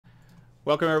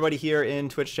Welcome everybody here in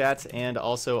Twitch chats and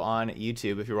also on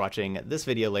YouTube if you're watching this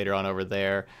video later on over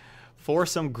there for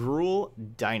some Gruul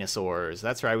Dinosaurs.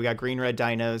 That's right, we got green-red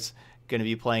dinos going to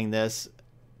be playing this.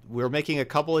 We're making a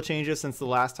couple of changes since the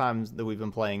last time that we've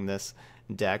been playing this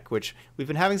deck, which we've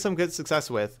been having some good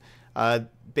success with.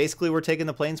 Basically, we're taking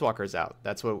the Planeswalkers out.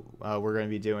 That's what we're going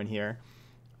to be doing here.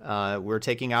 We're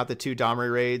taking out the two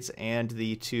Domri raids and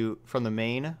the two from the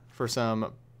main for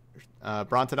some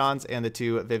Brontodons and the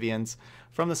two Vivians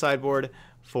from the sideboard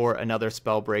for another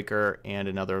Spellbreaker and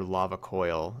another Lava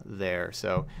Coil there.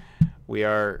 So we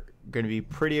are going to be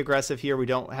pretty aggressive here. We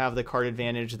don't have the card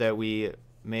advantage that we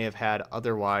may have had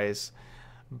otherwise,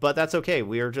 but that's okay.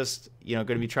 We are just, going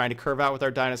to be trying to curve out with our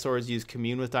dinosaurs, use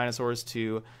Commune with dinosaurs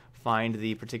to find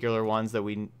the particular ones that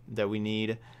we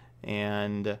need,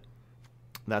 and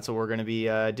that's what we're going to be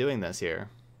doing this here.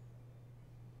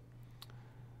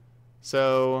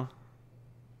 So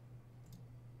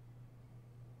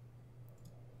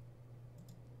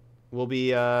we'll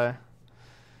be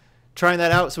trying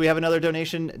that out. So we have another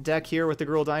donation deck here with the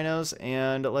Gruul Dinos,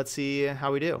 and let's see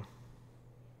how we do.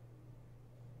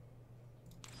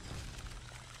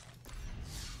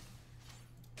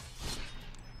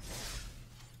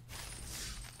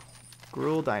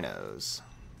 Gruul Dinos.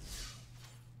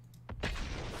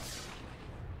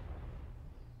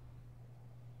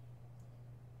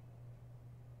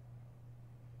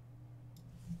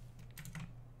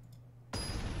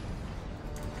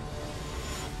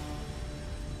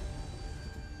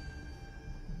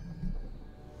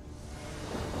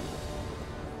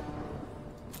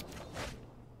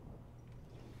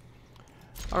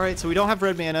 Alright, so we don't have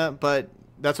red mana, but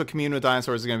that's what Commune with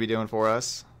Dinosaurs is going to be doing for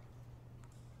us.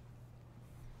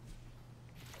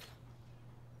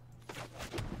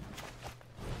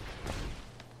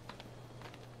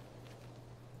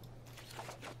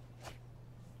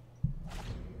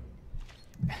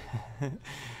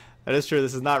 That is true,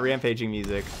 this is not rampaging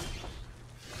music.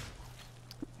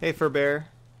 Hey Furbear.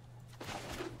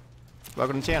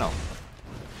 Welcome to the channel.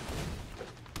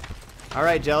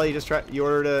 Alright, Jelly, you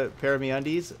ordered a pair of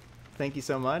MeUndies. Thank you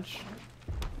so much.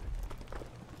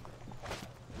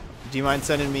 Do you mind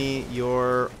sending me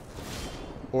your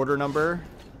order number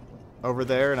over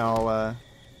there, and I'll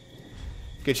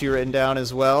get you written down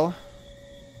as well.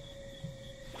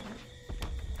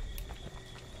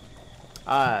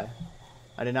 I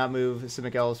did not move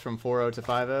Simic Elves from 4-0 to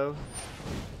 5-0.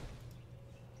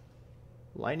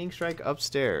 Lightning Strike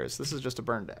upstairs. This is just a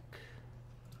burn deck.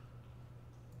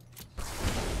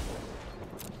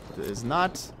 It is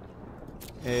not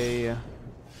a...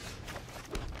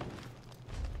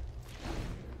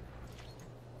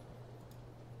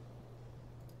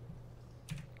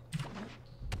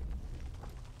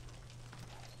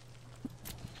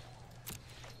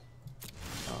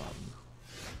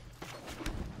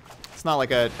 It's not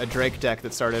like a Drake deck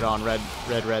that started on red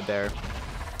there.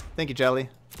 Thank you, Jelly.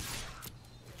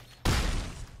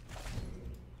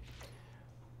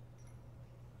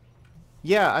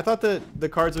 Yeah, I thought the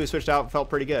cards we switched out felt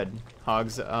pretty good,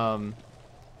 Hogs. Yeah,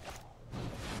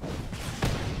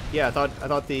 I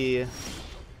thought the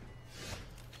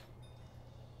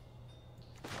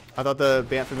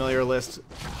Bant Familiar list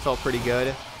felt pretty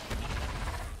good.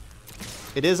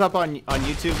 It is up on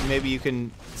YouTube. Maybe you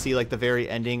can see like the very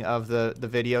ending of the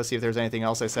video, see if there's anything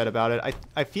else I said about it.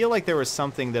 I feel like there was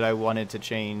something that I wanted to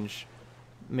change.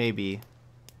 Maybe.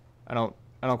 I don't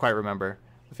quite remember.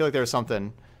 I feel like there was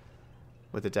something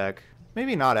with the deck.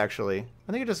 Maybe not actually.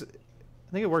 I think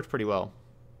it worked pretty well.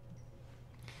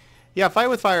 Yeah, Fight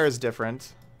with Fire is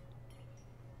different.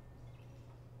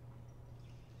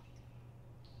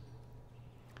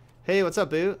 Hey, what's up,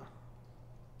 Boot?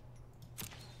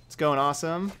 It's going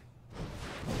awesome.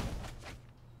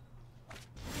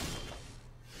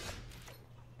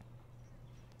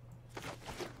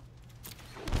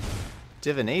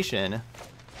 Divination.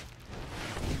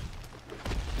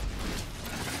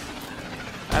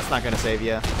 That's not going to save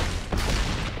you.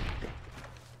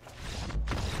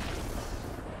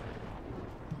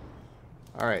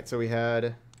 Alright, so we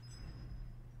had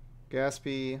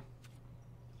Gaspy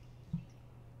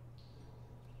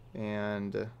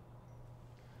and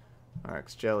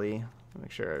RX Jelly.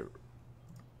 Make sure I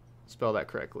spell that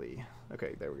correctly.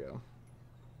 Okay, there we go.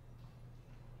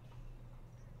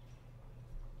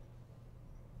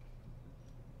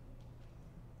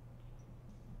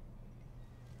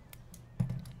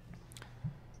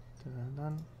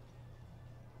 Done.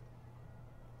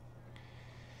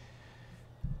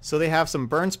 So they have some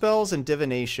burn spells and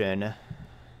divination.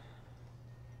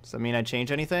 Does that mean I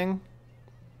change anything?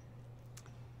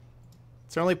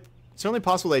 It's certainly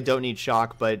possible they don't need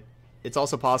shock, but it's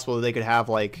also possible that they could have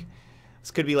like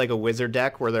This could be like a wizard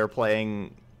deck where they're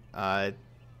playing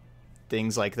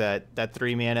things like that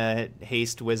 3-mana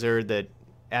haste wizard that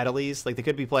Adelies. Like they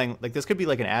could be playing, like this could be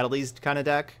like an Adelies kind of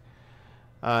deck.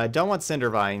 Don't want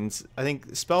Cindervines. I think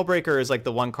Spellbreaker is like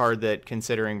the one card that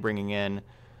considering bringing in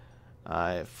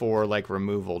for like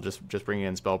removal, just bringing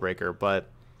in Spellbreaker, but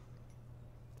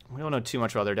we don't know too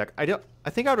much about their deck. I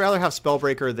think I'd rather have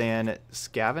Spellbreaker than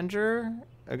Scavenger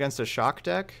against a shock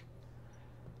deck.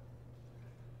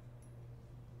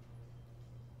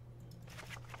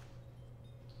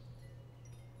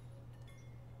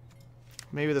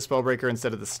 Maybe the Spellbreaker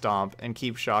instead of the Stomp, and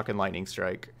keep Shock and Lightning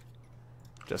Strike,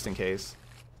 just in case.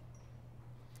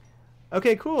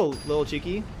 Okay, cool, little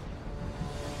cheeky.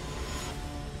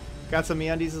 Got some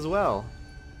MeUndies as well.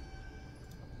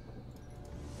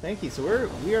 Thank you. So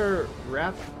we are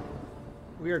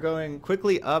going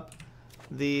quickly up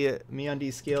the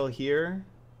MeUndies scale here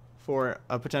for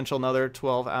a potential another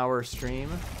 12-hour stream.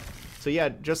 So yeah,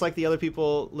 just like the other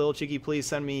people, little cheeky, please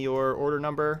send me your order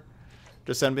number.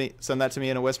 Just send that to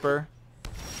me in a whisper,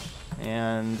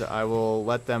 and I will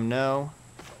let them know.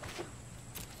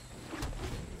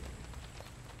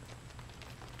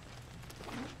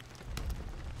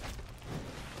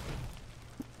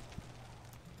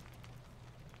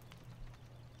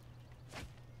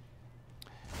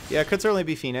 Yeah, it could certainly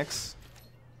be Phoenix,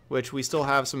 which we still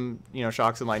have some, you know,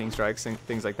 shocks and lightning strikes and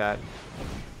things like that.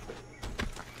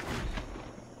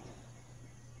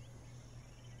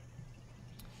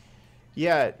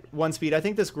 Yeah, 1 speed. I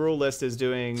think this Gruul list is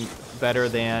doing better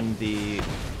than the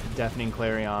Deafening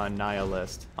Clarion Naya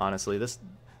list, honestly. This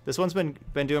one's been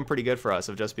doing pretty good for us,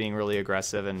 of just being really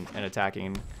aggressive and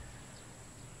attacking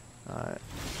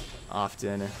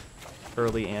often,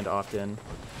 early and often.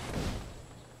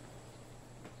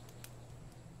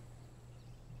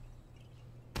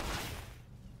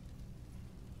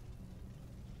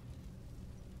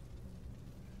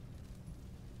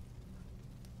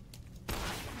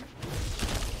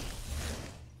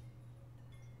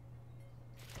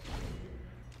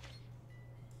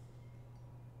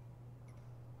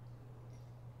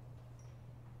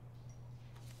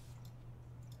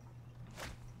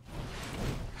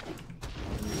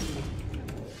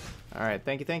 Alright,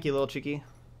 thank you, little cheeky.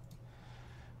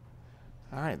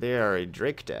 Alright, they are a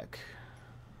Drake deck.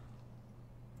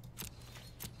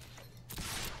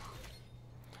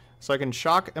 So I can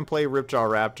shock and play Ripjaw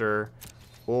Raptor,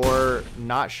 or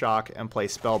not shock and play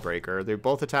Spellbreaker. They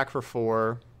both attack for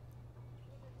 4.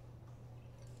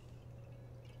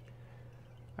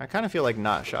 I kind of feel like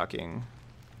not shocking.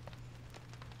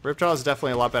 Ripjaw is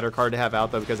definitely a lot better card to have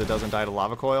out, though, because it doesn't die to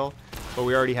Lava Coil. But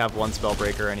we already have 1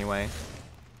 Spellbreaker anyway.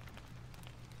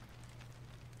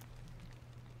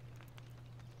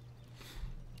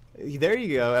 There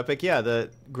you go, Epic. Yeah,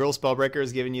 the Gruul Spellbreaker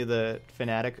is giving you the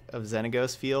Fanatic of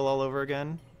Xenagos feel all over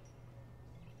again.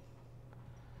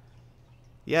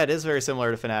 Yeah, it is very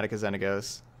similar to Fanatic of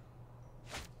Xenagos.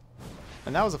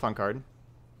 And that was a fun card.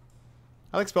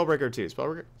 I like Spellbreaker too.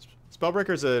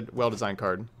 Spellbreaker is a well-designed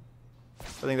card. I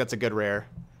think that's a good rare.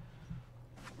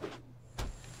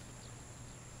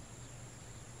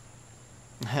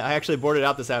 I actually boarded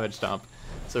out the Savage Stomp,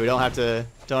 so we don't have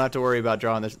to worry about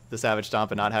drawing the Savage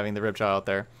Stomp and not having the Ripjaw out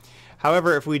there.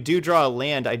 However, if we do draw a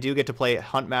land, I do get to play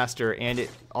Huntmaster and it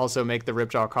also make the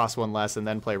Ripjaw cost 1 less, and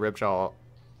then play Ripjaw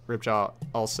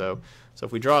also. So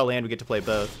if we draw a land, we get to play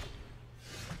both.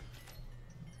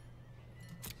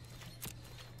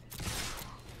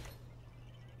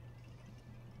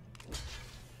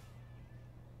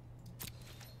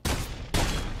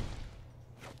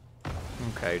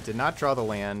 Okay, did not draw the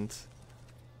land.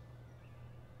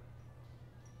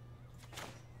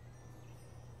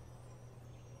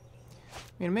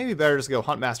 I mean, maybe better just go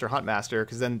Huntmaster,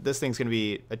 because then this thing's going to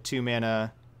be a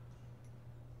 2-mana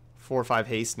 4/5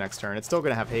 haste next turn. It's still going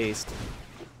to have haste.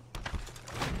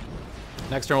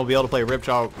 Next turn we'll be able to play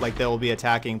Ripjaw, like they will be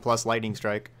attacking plus Lightning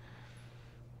Strike.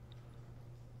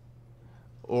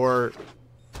 Or,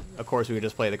 of course, we could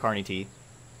just play the Carny T.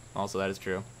 Also, that is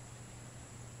true.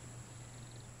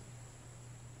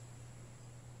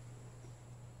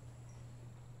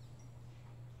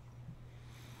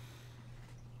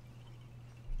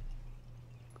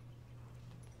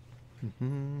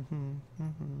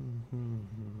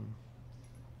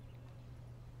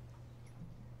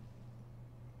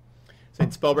 So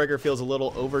Spellbreaker feels a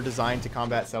little over-designed to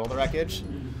combat Settle the Wreckage.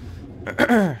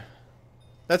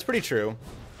 That's pretty true.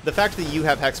 The fact that you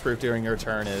have Hexproof during your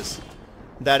turn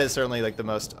that is certainly like the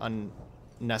most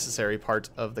unnecessary part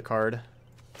of the card.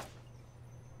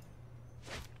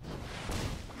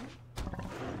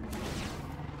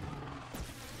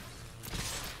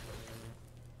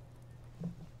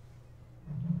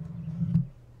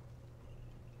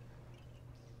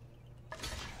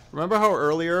 Remember how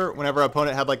earlier, whenever our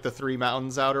opponent had like the 3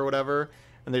 mountains out or whatever,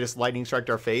 and they just lightning striked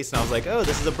our face, and I was like, oh,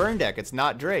 this is a burn deck. It's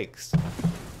not Drake's.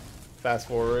 Fast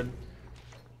forward.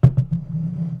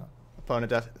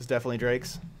 Opponent is definitely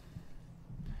Drake's.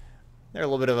 They're a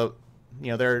little bit of a,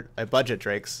 you know, they're a budget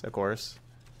Drake's, of course,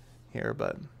 here,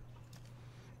 but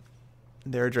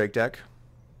they're a Drake deck.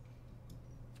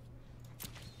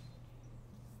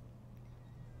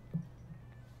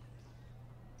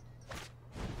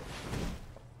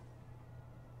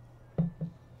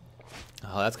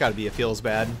 Oh, that's got to be a feels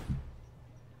bad.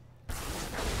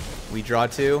 We draw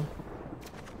 2.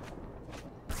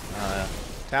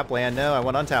 Tap land. No, I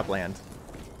want untap land.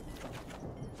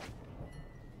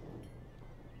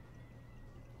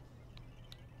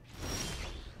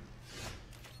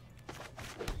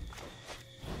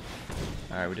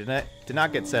 All right, we did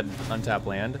not get said untap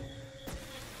land.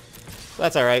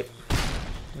 That's all right.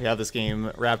 We have this game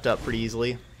wrapped up pretty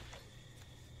easily.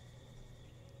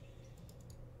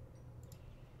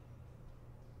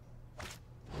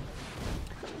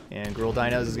 And Gruul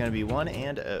Dinos is going to be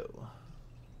 1-0.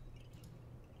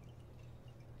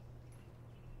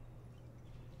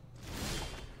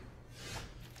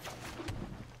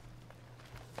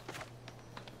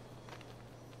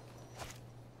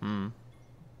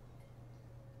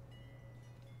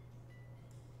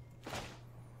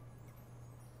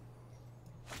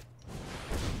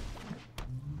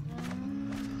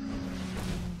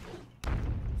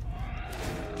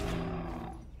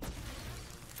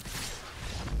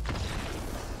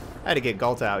 I had to get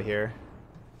Galta out here.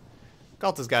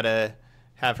 Galta's got to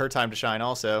have her time to shine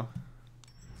also.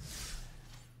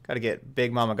 Got to get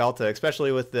Big Mama Galta,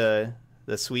 especially with the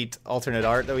sweet alternate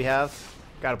art that we have.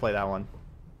 Got to play that one.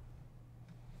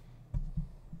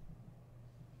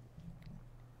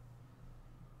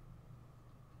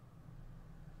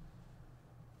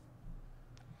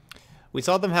 We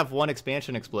saw them have 1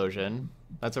 expansion explosion.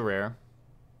 That's a rare.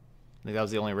 I think that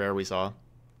was the only rare we saw.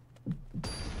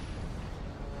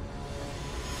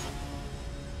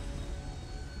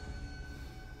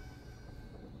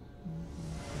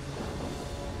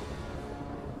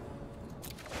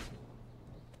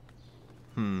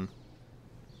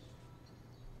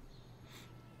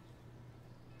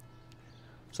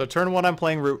 So turn 1, I'm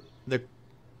playing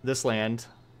this land.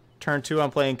 Turn 2, I'm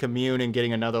playing Commune and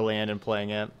getting another land and playing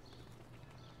it.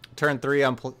 Turn 3,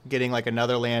 I'm getting like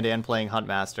another land and playing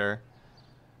Huntmaster.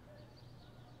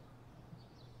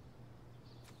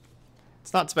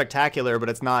 It's not spectacular, but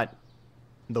it's not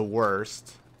the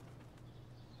worst.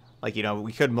 Like, you know,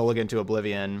 we could mulligan to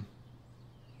Oblivion.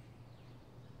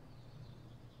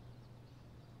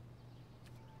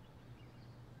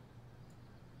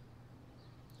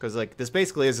 Because, like, this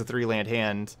basically is a 3-land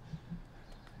hand.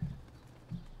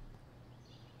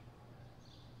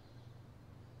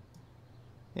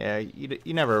 Yeah,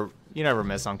 you never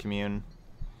miss on Commune.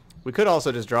 We could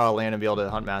also just draw a land and be able to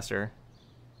Huntmaster.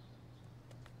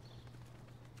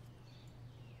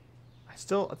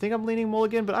 I think I'm leaning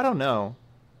mulligan, but I don't know.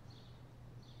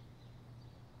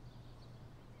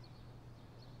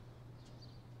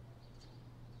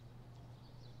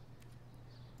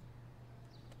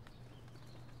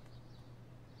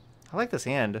 I like this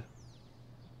hand.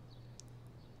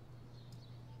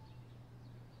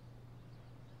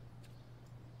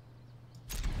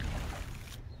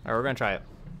 Alright, we're going to try it.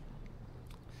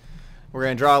 We're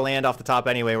going to draw a land off the top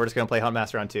anyway. We're just going to play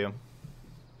Huntmaster on 2.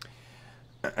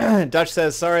 Dutch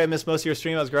says, sorry I missed most of your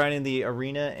stream. I was grinding the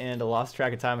arena and I lost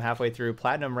track of time halfway through.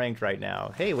 Platinum ranked right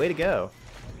now. Hey, way to go.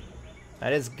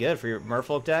 That is good for your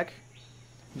Merfolk deck.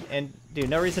 And, dude,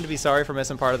 no reason to be sorry for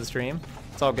missing part of the stream.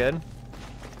 It's all good.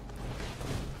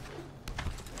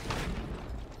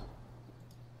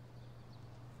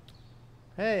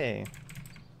 Hey.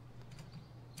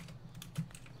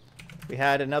 We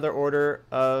had another order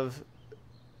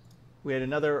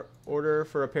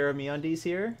for a pair of MeUndies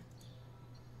here.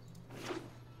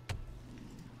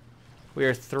 We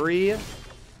are 3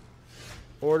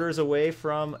 orders away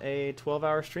from a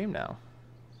 12-hour stream now.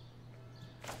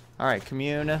 All right,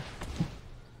 Commune.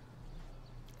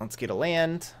 Let's get a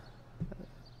land.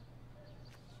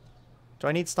 Do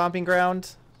I need Stomping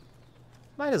Ground?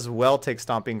 Might as well take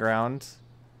Stomping Ground.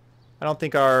 I don't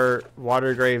think our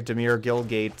Watergrave Demir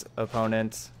Guildgate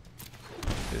opponent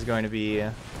is going to be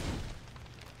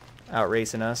out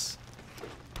racing us.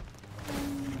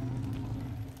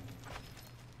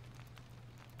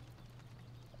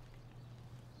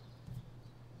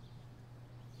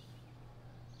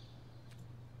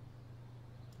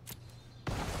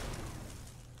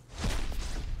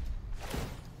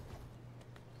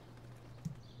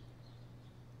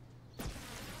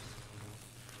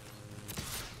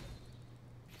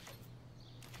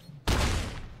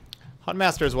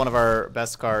 Huntmaster is one of our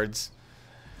best cards.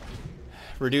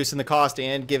 Reducing the cost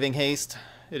and giving haste.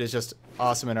 It is just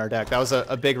awesome in our deck. That was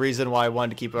a big reason why I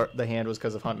wanted to keep the hand, was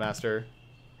because of Huntmaster.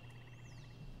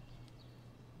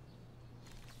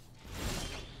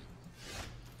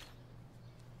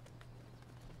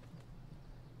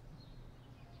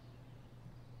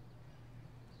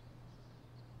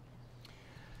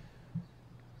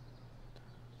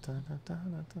 Dun, dun,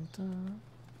 dun, dun, dun.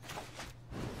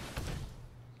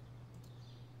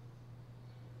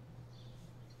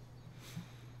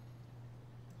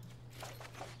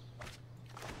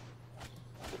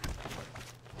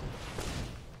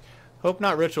 Hope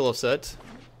not Ritual of Soot.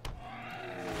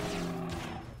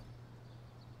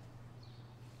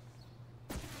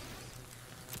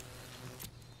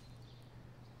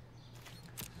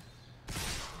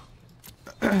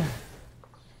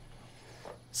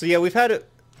 So yeah, we've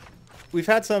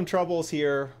had some troubles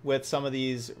here with some of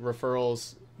these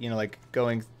referrals, you know, like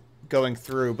going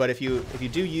through. But if you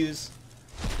do use,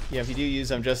 if you do use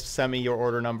them, just send me your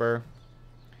order number.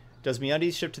 Does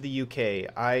MeUndies ship to the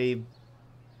UK? I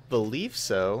believe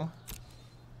so.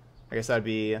 I guess that'd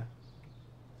be,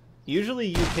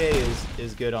 usually UK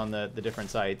is good on the different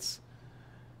sites.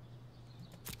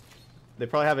 They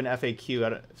probably have an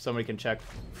FAQ. If somebody can check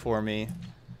for me,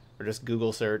 or just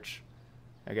Google search.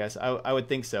 I guess I would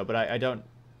think so, but I don't.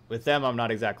 With them, I'm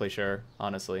not exactly sure,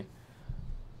 honestly.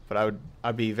 But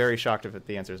I'd be very shocked if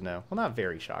the answer is no. Well, not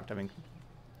very shocked. I mean,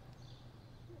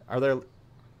 are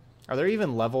there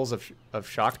even levels of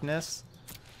shockedness?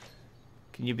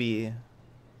 Can you be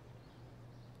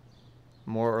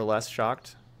more or less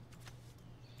shocked?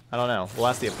 I don't know. We'll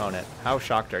ask the opponent. How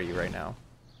shocked are you right now?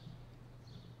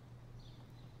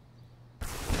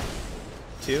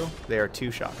 2? They are 2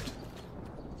 shocked.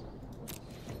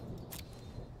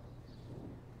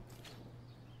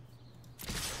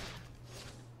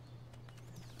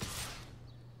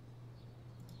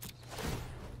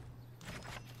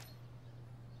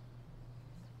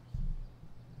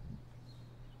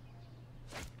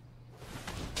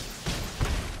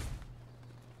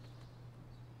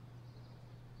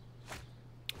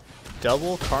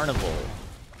 Double Carnival.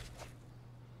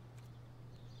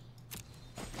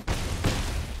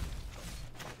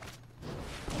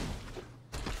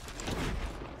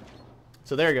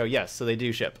 So there you go. Yes, so they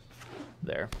do ship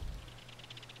there.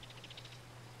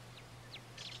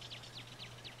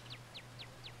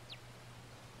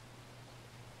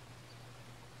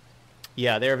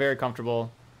 Yeah, they're very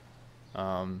comfortable.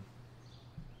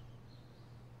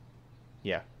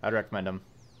 Yeah, I'd recommend them.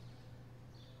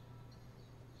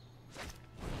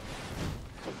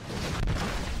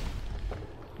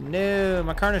 No,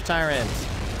 my Carnage Tyrant.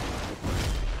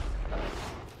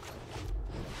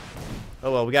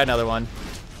 Oh well, we got another one.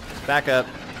 Back up.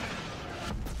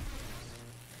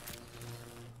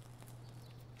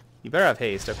 You better have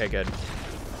haste. Okay, good.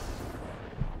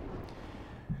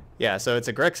 Yeah, so it's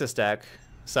a Grixis deck,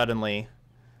 suddenly.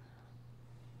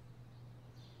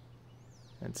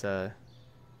 It's a...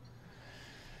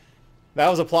 That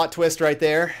was a plot twist right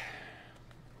there.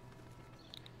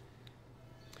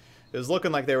 It was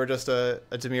looking like they were just a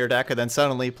Dimir deck, and then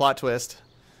suddenly, plot twist,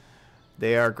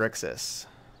 they are Grixis.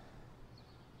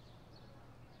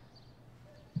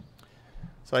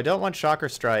 So I don't want Shock or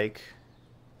Strike.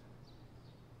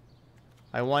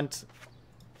 I want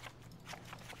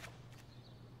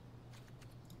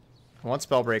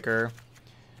Spellbreaker.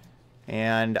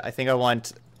 And I think I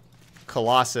want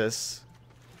Colossus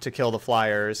to kill the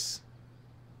flyers.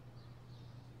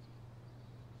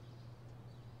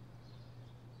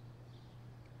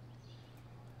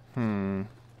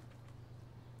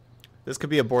 This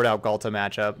could be a board out Galta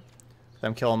matchup.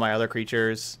 Them killing my other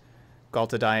creatures.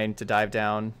 Galta dying to dive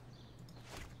down.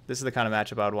 This is the kind of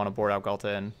matchup I would want to board out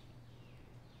Galta in.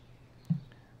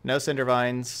 No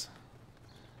Cindervines.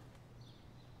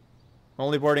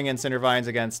 Only boarding in Cindervines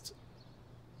against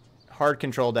hard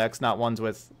control decks, not ones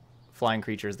with flying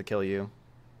creatures that kill you.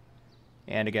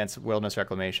 And against Wilderness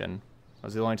Reclamation.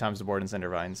 Those are the only times to board in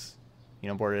Cindervines. You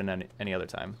don't board it in any other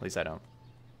time. At least I don't.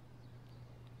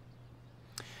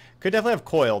 Could definitely have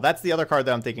Coil. That's the other card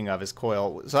that I'm thinking of, is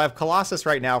Coil. So I have Colossus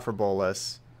right now for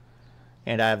Bolas.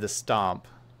 And I have the Stomp.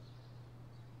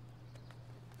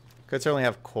 Could certainly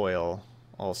have Coil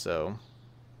also.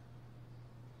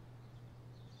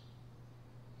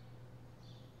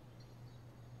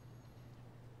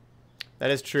 That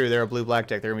is true. They're a blue-black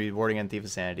deck. They're going to be boarding in Thief of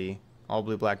Sanity. All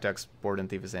blue-black decks board in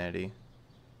Thief of Sanity.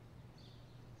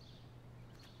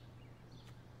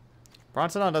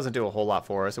 Bronzodon doesn't do a whole lot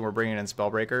for us, and we're bringing in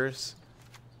Spellbreakers.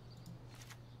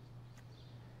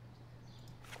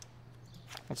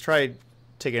 Let's try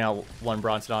taking out one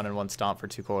Bronzodon and one Stomp for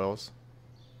 2 coils.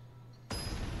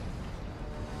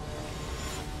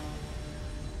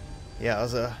 Yeah, that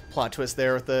was a plot twist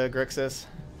there with the Grixis.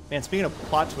 Man, speaking of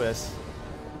plot twists,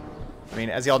 I mean,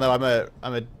 as y'all know,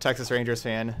 I'm a Texas Rangers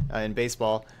fan in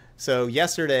baseball. So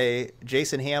yesterday,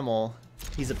 Jason Hamill,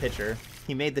 he's a pitcher.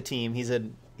 He made the team. He's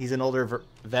an older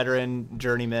veteran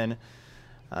journeyman.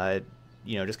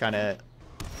 You know, just kind of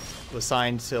was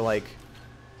signed to like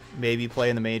maybe play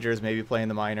in the majors, maybe play in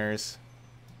the minors,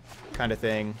 kind of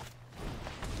thing.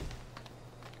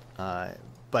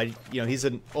 But you know, he's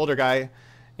an older guy,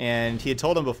 and he had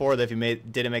told him before that if he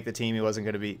didn't make the team, he was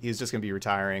just gonna be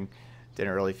retiring.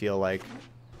 Didn't really feel like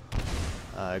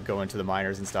going to the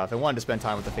minors and stuff, and wanted to spend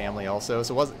time with the family also.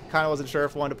 So wasn't sure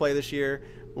if he wanted to play this year,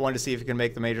 but wanted to see if he can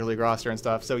make the major league roster and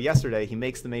stuff. So yesterday he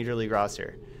makes the major league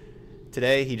roster.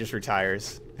 Today he just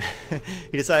retires.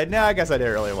 He decided, no, I guess I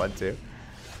didn't really want to.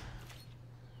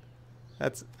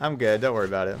 I'm good. Don't worry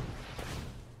about it.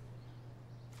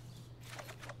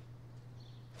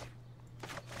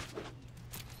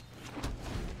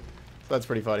 So that's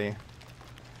pretty funny.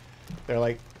 They're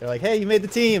like, hey, you made the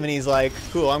team, and he's like,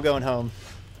 cool, I'm going home.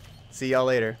 See y'all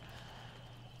later.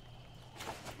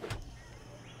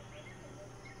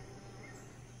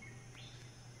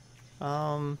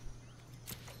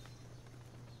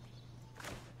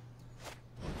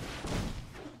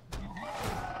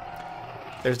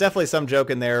 There's definitely some joke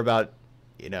in there about,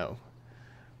 you know,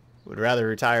 would rather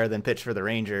retire than pitch for the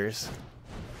Rangers.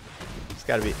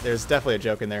 There's definitely a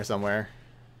joke in there somewhere.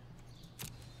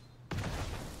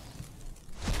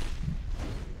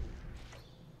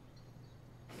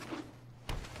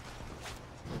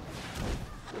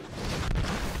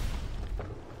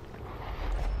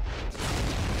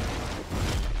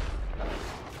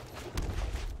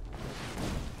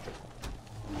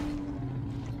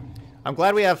 I'm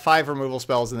glad we have 5 removal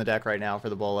spells in the deck right now for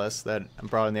the Bolas. That I'm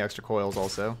brought in the extra coils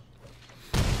also.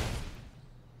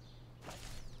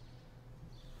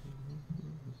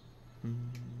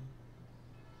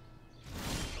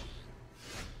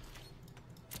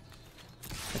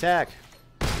 Attack!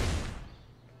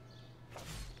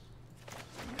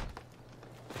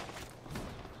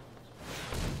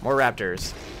 More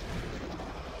raptors.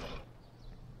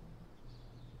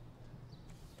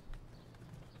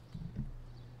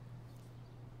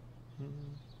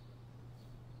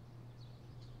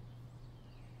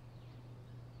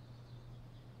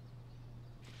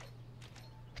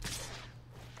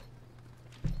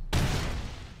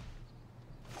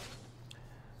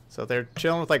 So if they're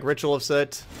chilling with like Ritual of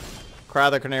Soot, Cry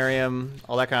of the Canarium,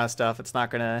 all that kind of stuff, it's not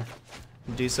gonna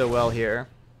do so well here.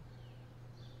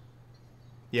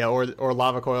 Yeah, or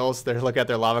lava coils. They look at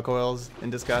their lava coils in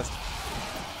disgust.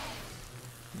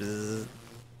 Bzz.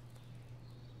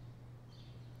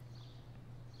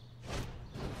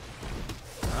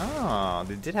 Oh,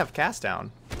 they did have cast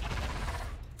down.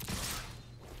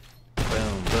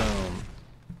 Boom, boom.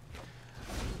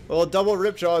 Well, double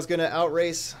Ripjaw is gonna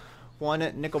outrace one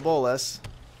Nicol Bolas.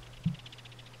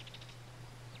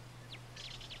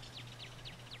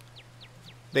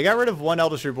 They got rid of one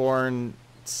Eldritch Reborn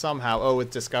somehow. Oh, with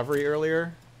Discovery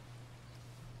earlier?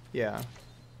 Yeah.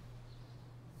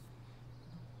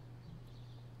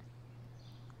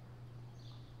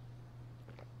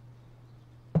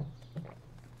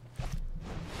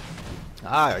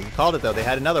 Ah, you called it though. They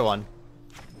had another one.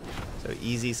 So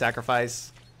easy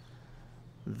sacrifice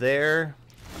there.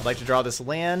 I'd like to draw this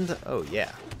land. Oh, yeah.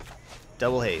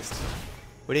 Double haste.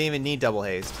 We didn't even need double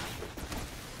haste.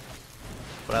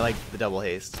 But I like the double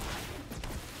haste.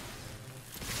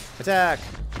 Attack!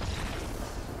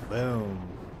 Boom.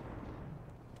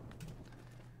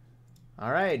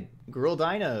 Alright. Gruul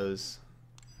Dinos.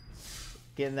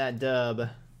 Getting that dub.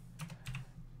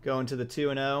 Going to the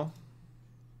 2-0.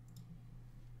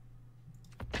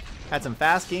 Had some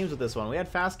fast games with this one. We had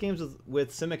fast games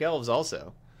with Simic Elves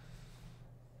also.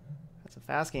 Some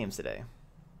fast games today.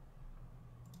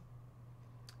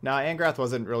 Now, Angrath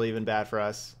wasn't really even bad for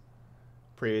us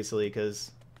previously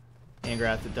because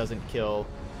Angrath doesn't kill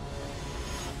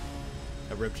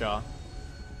a Ripjaw.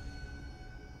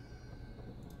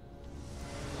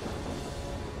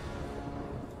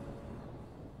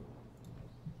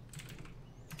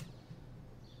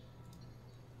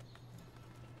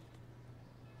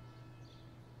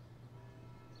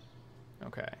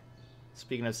 Okay.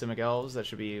 Speaking of Simic Elves, that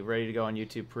should be ready to go on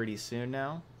YouTube pretty soon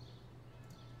now.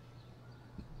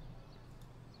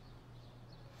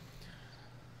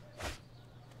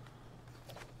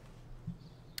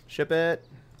 Ship it.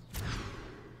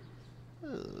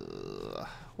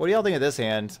 What do y'all think of this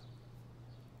hand?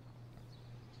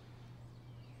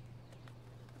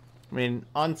 I mean,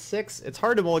 on 6, it's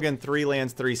hard to mulligan 3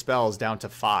 lands, 3 spells down to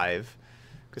 5.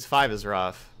 Because 5 is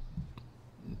rough.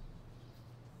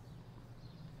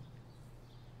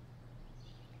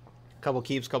 Couple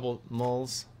keeps, couple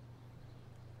mulls.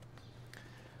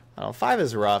 I don't know, 5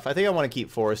 is rough. I think I want to keep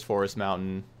Forest, Forest,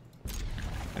 Mountain.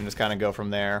 And just kind of go from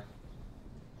there.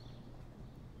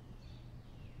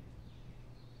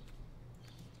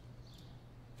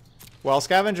 While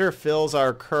Scavenger fills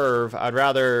our curve, I'd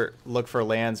rather look for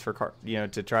lands for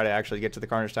to try to actually get to the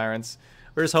Carnage Tyrants.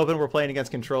 We're just hoping we're playing against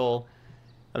Control.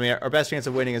 I mean, our best chance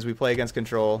of winning is we play against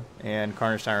Control and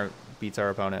Carnage Tyrant beats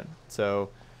our opponent. So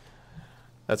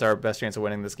that's our best chance of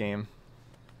winning this game.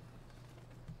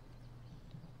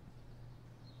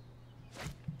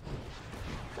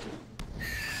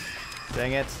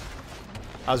 Dang it.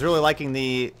 I was really liking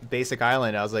the basic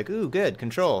island. I was like, ooh, good,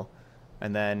 Control.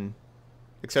 And then,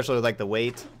 especially with like the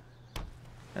weight,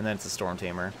 and then it's a Storm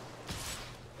Tamer.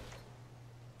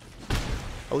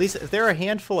 At least if there are a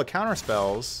handful of counter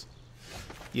spells,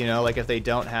 you know, like if they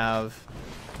don't have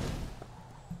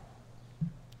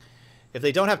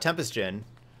Tempest Djinn,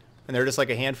 and they're just like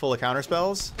a handful of counter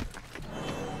spells,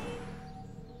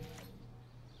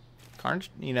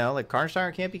 Carnage, you know, like Carnage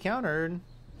Tyrant can't be countered.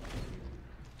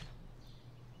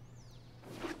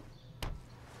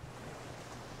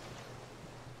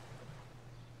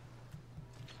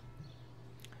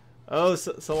 Oh,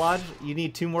 Salaj, you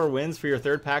need 2 more wins for your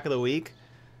 3rd pack of the week?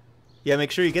 Yeah,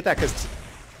 make sure you get that, because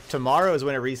tomorrow is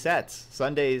when it resets.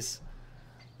 Sundays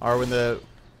are when you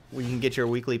can get your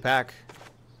weekly pack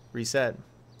reset.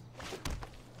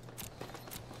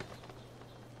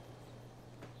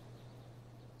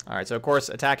 Alright, so of course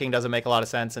attacking doesn't make a lot of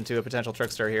sense into a potential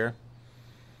Trickster here.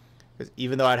 Because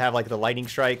even though I'd have like the Lightning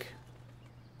Strike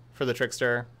for the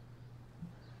Trickster,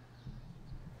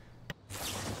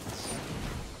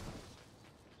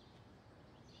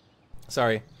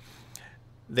 sorry,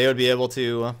 they would be able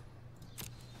to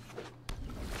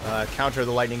counter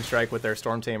the Lightning Strike with their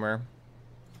Storm Tamer.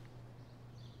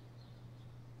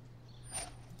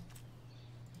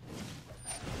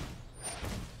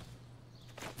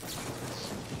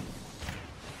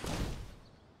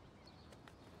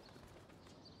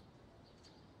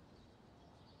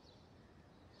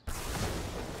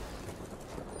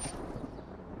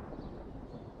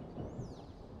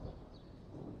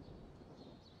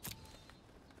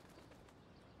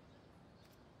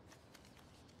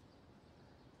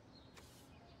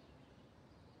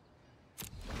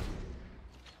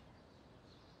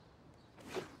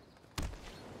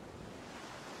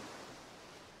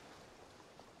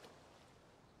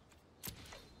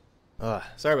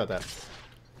 Sorry about that.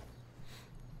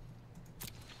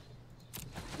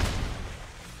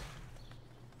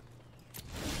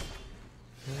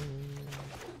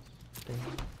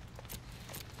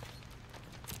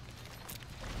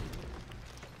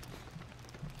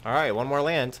 All right, one more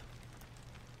land.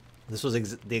 This was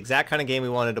the exact kind of game we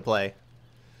wanted to play.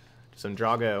 Some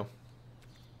draw go.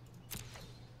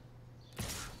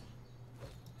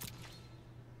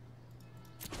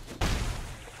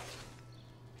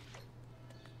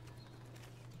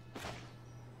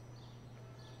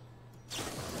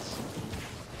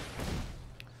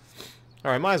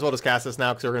 Alright, might as well just cast this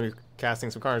now because we're going to be casting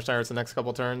some Carnage Tyrants the next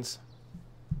couple turns.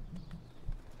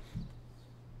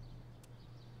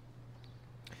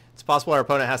 It's possible our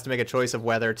opponent has to make a choice of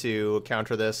whether to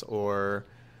counter this or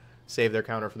save their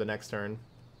counter for the next turn.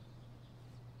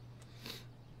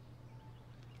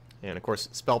 And of course,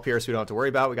 Spell Pierce we don't have to worry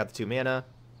about. We got the 2 mana.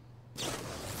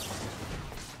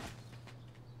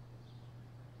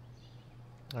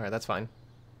 Alright, that's fine.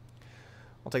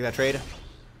 I'll take that trade.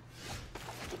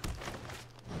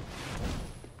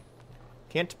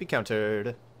 Can't be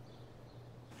countered.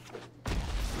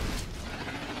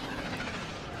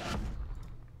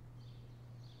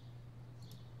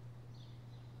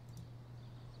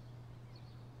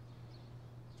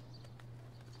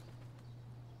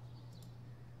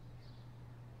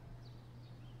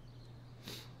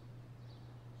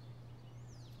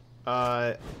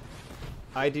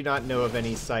 I do not know of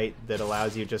any site that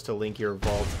allows you just to link your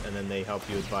vault and then they help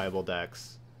you with viable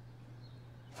decks.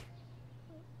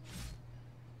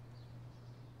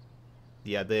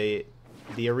 Yeah, the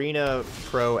Arena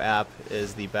Pro app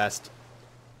is the best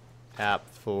app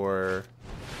for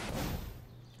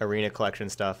Arena collection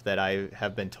stuff that I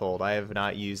have been told. I have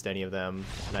not used any of them,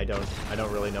 and I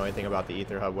don't really know anything about the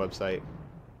Ether Hub website.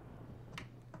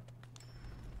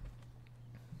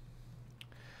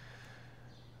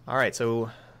 All right, so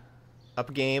up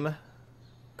a game.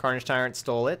 Carnage Tyrant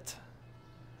stole it.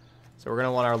 So we're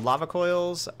gonna want our Lava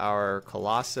Coils, our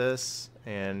Colossus,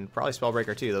 and probably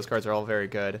Spellbreaker too. Those cards are all very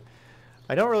good.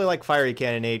 I don't really like Fiery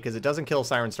Cannonade because it doesn't kill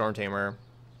Siren Storm Tamer.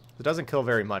 It doesn't kill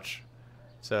very much.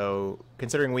 So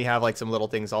considering we have like some little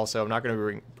things also, I'm not going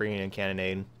to be bringing in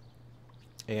Cannonade.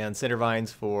 And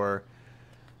Cindervines for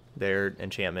their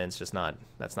enchantments, just not,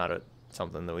 that's not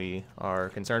something that we are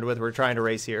concerned with. We're trying to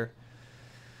race here.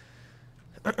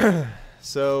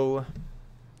 So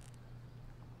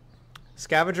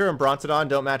Scavenger and Brontodon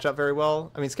don't match up very well.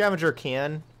 I mean, Scavenger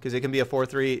can, because it can be a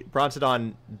 4-3.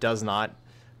 Brontodon does not.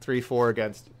 3-4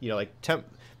 against, you know, like,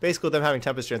 basically them having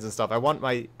Tempest Gens and stuff. I want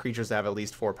my creatures to have at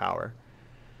least 4 power.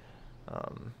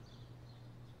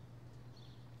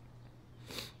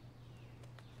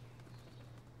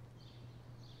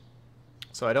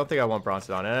 So I don't think I want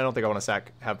Brontodon, and I don't think I want to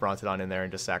have Brontodon in there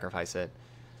and just sacrifice it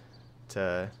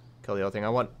to kill the other thing. I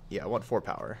want 4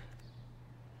 power.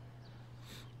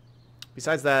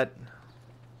 Besides that,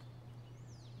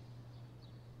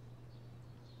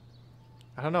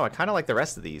 I don't know. I kind of like the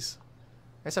rest of these.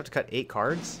 I just have to cut 8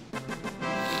 cards.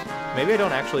 Maybe I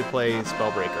don't actually play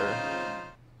Spellbreaker,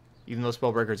 even though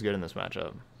Spellbreaker is good in this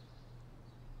matchup.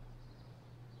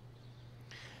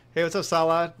 Hey, what's up,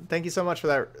 Salah? Thank you so much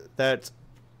for that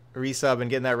resub and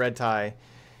getting that red tie.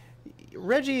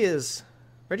 Reggie's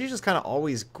just kind of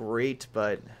always great,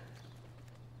 but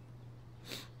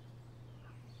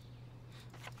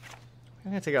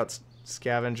I'm gonna take out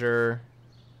Scavenger.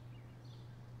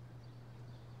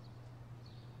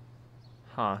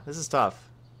 Huh, this is tough.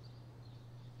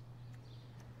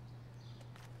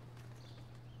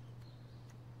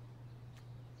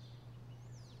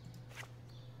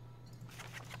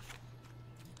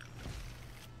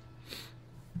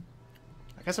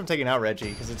 I guess I'm taking out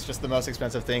Reggie because it's just the most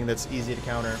expensive thing that's easy to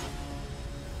counter.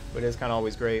 But it is kind of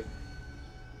always great.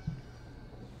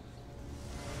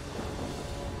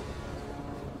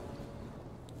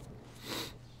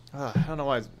 I don't know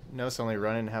why No's only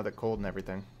running and have the cold and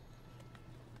everything.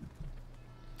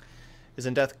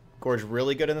 Isn't Death Gorge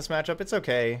really good in this matchup? It's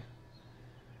okay.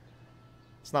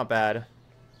 It's not bad.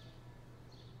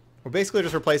 We're basically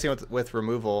just replacing it with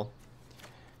removal.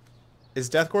 Is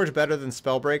Death Gorge better than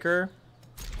Spellbreaker?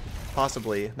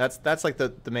 Possibly. That's like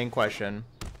the main question.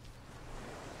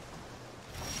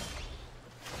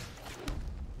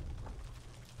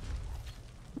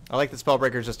 I like that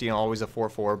Spellbreaker is just, you know, always a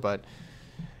 4/4, but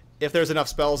if there's enough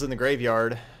spells in the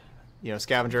graveyard, you know,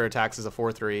 Scavenger attacks as a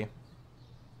 4/3.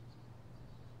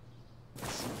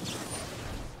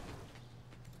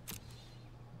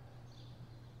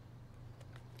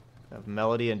 Have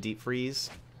Melody and Deep Freeze.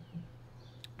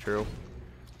 True.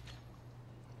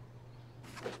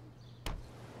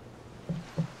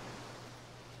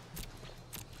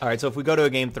 Alright, so if we go to a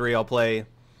game 3, I'll play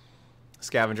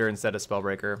Scavenger instead of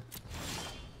Spellbreaker.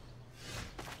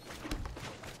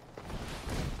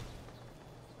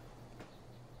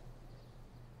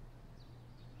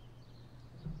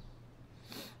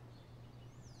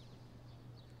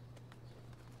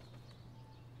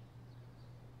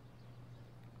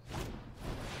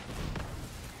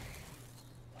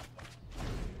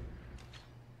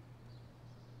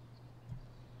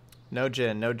 No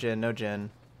Djinn, no Djinn, no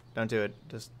Djinn. Don't do it.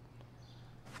 Just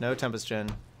no Tempest Djinn.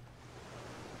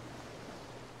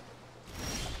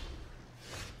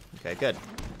 Okay, good.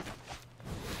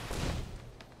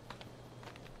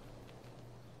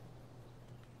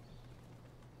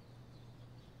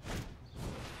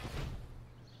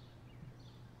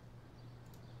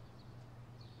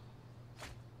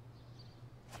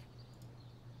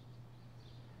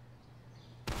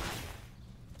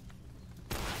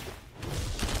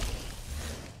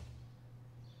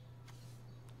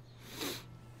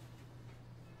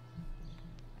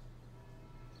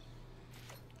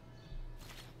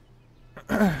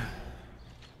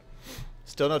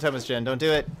 Still no Tempest Djinn. Don't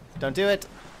do it. Don't do it.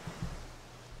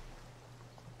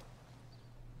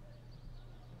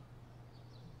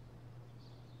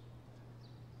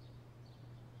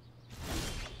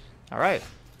 All right.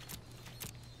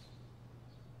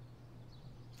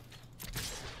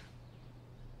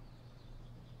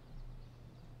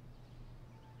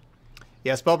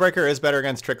 Yeah, Spellbreaker is better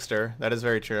against Trickster. That is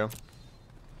very true.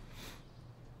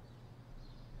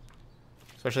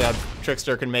 Especially how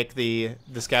Trickster can make the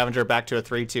Scavenger back to a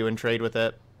 3/2 and trade with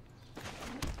it.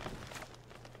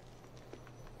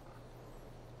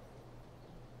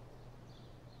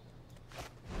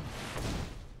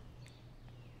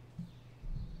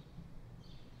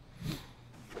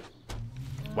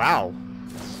 Wow.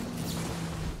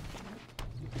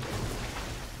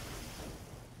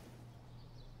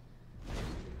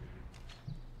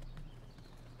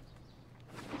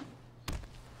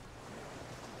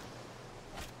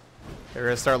 They're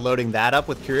going to start loading that up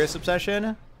with Curious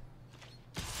Obsession.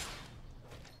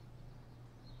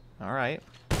 All right.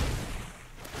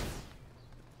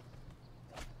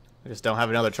 We just don't have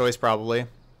another choice, probably.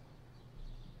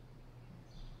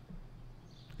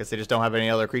 Guess they just don't have any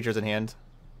other creatures in hand.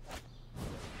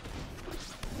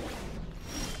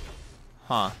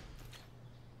 Huh.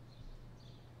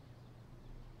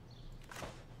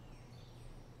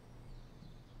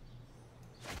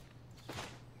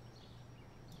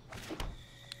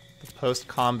 The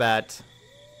post-combat...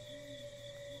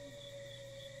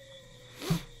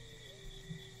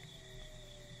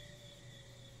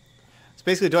 So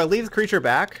basically, do I leave the creature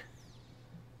back?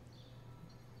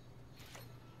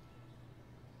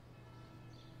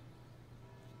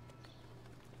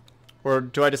 Or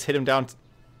do I just hit him down?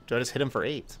 Do I just hit him for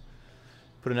 8?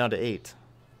 Put him down to 8.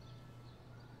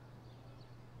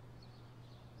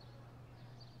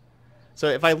 So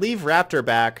if I leave Raptor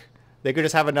back, they could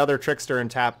just have another Trickster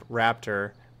and tap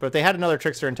Raptor. But if they had another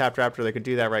Trickster and tapped Raptor, they could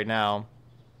do that right now.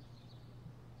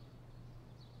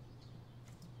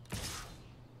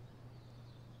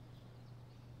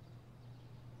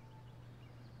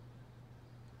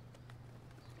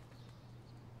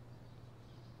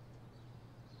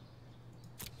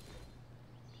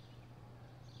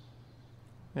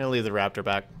 I'm gonna leave the Raptor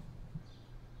back.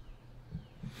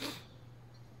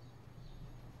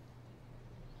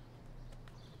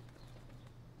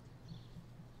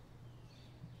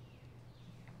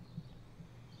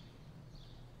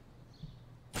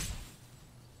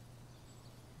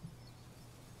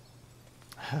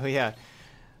 Oh yeah,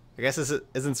 I guess this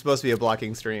isn't supposed to be a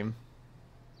blocking stream.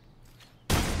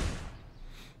 It's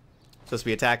supposed to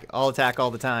be attack all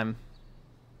the time.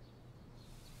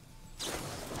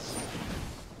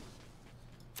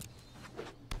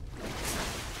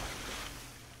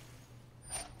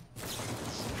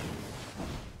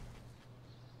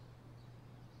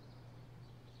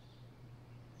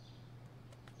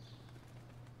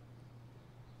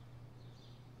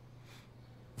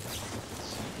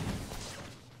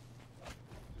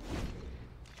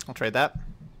 I'll trade that.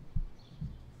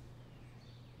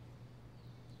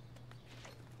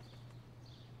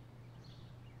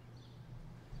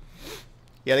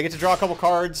 Yeah, they get to draw a couple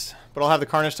cards, but I'll have the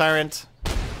Carnage Tyrant.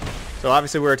 So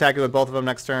obviously we're attacking with both of them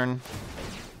next turn.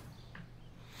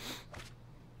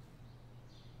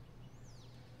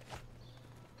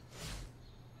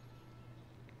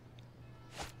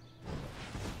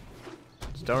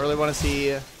 Just don't really want to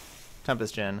see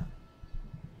Tempest Gen.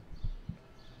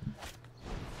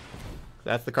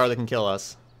 That's the card that can kill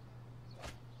us.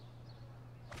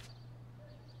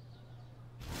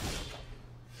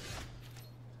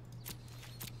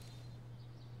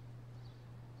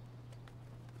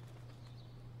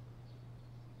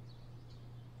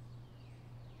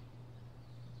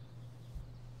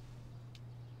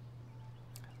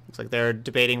 Looks like they're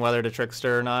debating whether to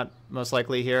Trickster or not, most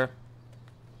likely here.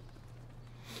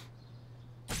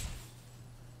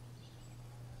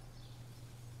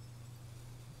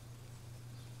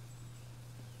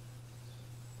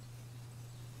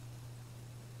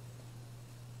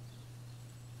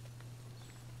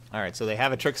 Alright, so they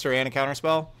have a Trickster and a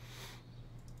Counterspell.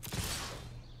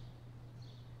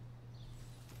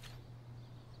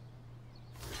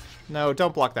 No,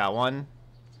 don't block that one.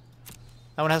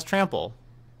 That one has Trample.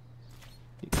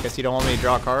 Guess you don't want me to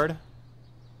draw a card?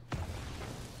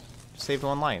 Just saved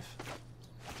 1 life.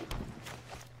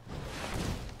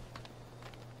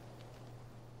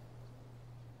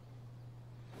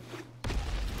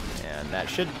 And that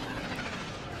should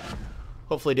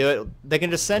hopefully do it. They can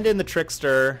just send in the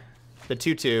Trickster, the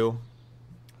 2/2,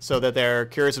 so that their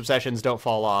Curious Obsessions don't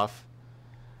fall off.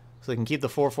 So they can keep the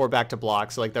 4/4 back to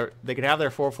block. So like they can have their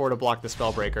 4/4 to block the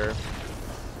Spellbreaker.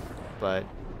 But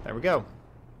there we go.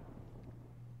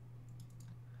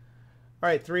 All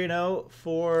right, 3-0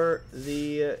 for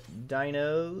the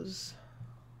Dinos.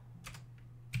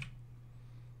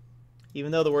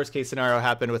 Even though the worst case scenario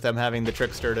happened with them having the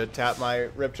Trickster to tap my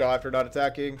Ripjaw after not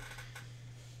attacking.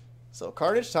 So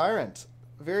Carnage Tyrant,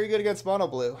 very good against Mono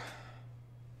Blue.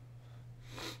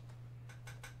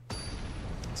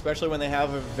 Especially when they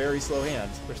have a very slow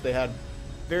hand, which they had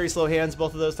very slow hands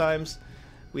both of those times.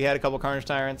 We had a couple Carnage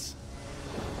Tyrants.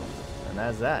 And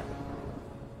that's that.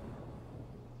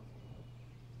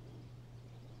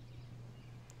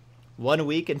 One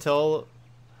week until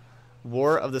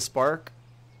War of the Spark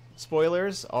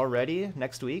spoilers already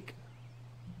next week.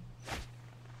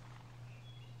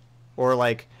 Or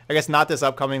like, I guess not this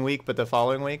upcoming week, but the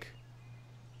following week.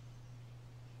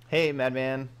 Hey,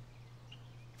 Madman.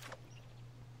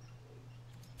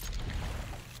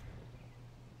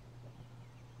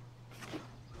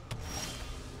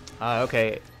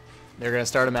 Okay. They're going to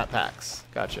start them at PAX.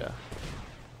 Gotcha.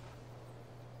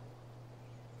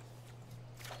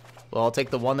 Well, I'll take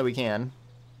the one that we can.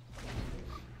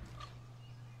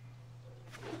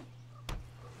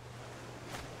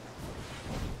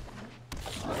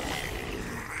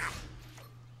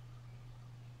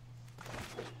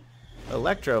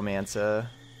 Electromancer.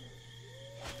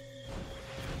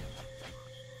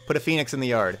 Put a Phoenix in the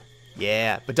yard.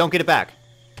 Yeah, but don't get it back.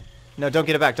 No, don't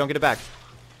get it back. Don't get it back.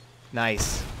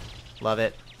 Nice. Love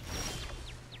it.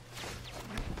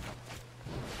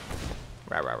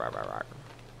 Rah, rah, rah, rah, rah.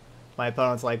 My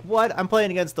opponent's like, what? I'm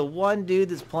playing against the one dude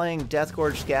that's playing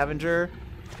Deathgorge Scavenger?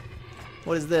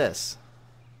 What is this?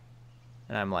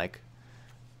 And I'm like,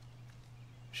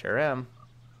 sure am.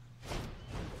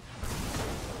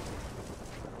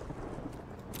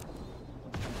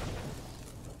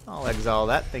 I'll exile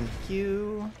that, thank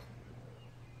you.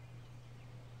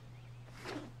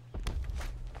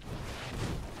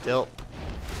 Still.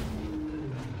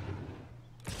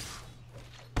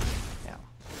 Yeah.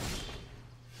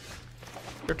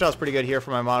 Crypto's pretty good here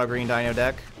for my mono green dino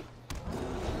deck.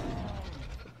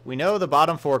 We know the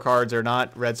bottom 4 cards are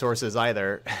not red sources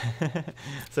either. So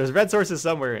there's red sources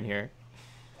somewhere in here.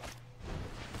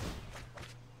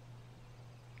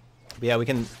 But yeah, we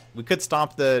could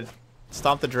stomp the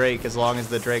Drake as long as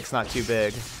the Drake's not too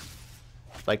big.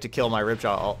 Like to kill my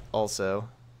Ripjaw also.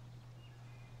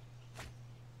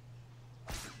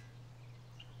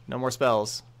 No more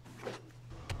spells.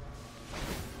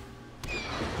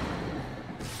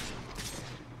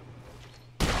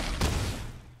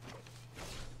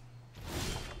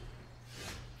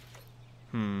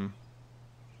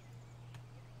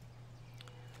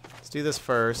 Let's do this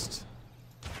first.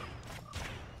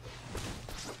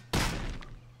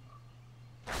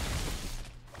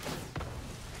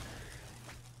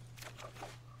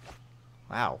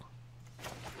 Wow.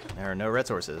 There are no red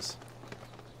sources.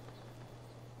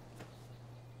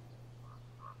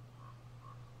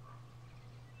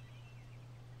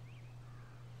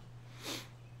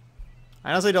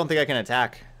 I honestly don't think I can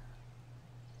attack.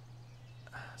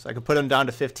 So I could put him down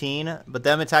to 15, but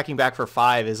them attacking back for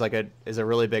 5 is like a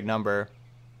really big number.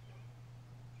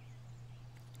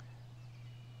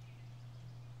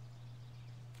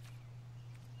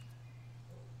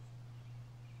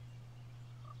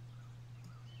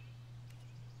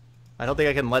 I don't think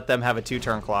I can let them have a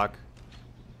 2-turn clock.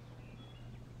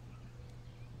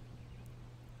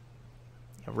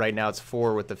 Right now it's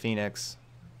 4 with the Phoenix.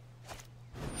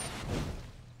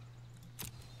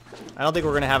 I don't think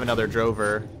we're going to have another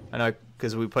Drover. I know,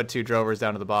 because we put 2 Drovers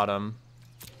down to the bottom.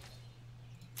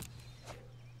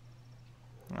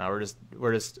 No,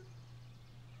 we're just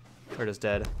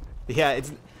dead. Yeah,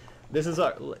 this is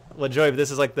LaJoy, this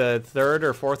is like the 3rd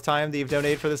or 4th time that you've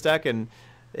donated for this deck, and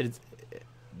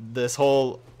this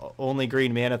whole only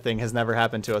green mana thing has never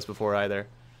happened to us before either.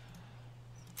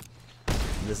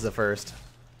 This is the first.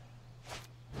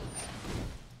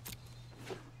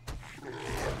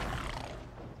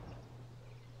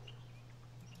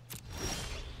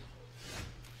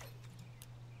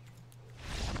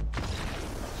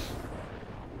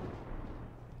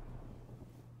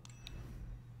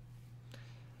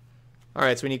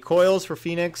 Alright, so we need coils for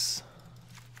Phoenix,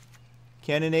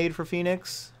 Cannonade for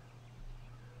Phoenix,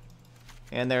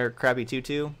 and their crappy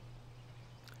 2/2.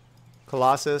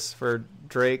 Colossus for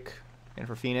Drake and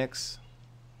for Phoenix.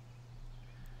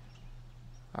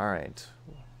 Alright.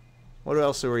 What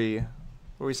else are we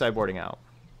sideboarding out?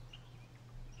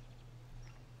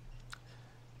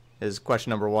 Is question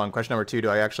number 1. Question number 2, do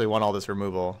I actually want all this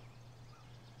removal?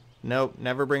 Nope,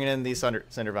 never bringing in these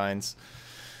Cindervines.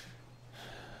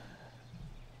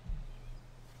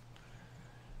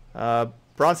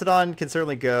 Bronzodon can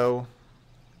certainly go.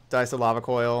 Dies to Lava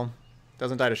Coil.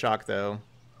 Doesn't die to Shock, though.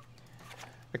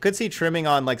 I could see trimming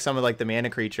on like some of like the mana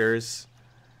creatures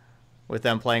with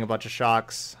them playing a bunch of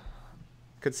Shocks.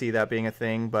 Could see that being a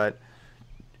thing, but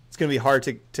it's going to be hard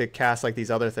to cast like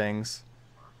these other things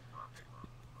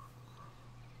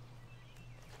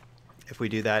if we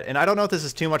do that. And I don't know if this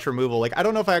is too much removal. Like, I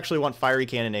don't know if I actually want Fiery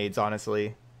Cannonades,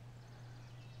 honestly.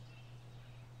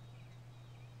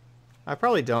 I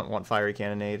probably don't want Fiery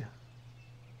Cannonade.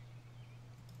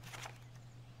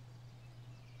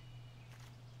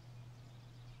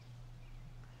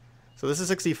 So this is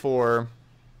 64.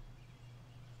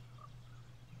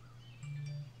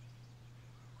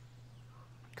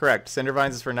 Correct.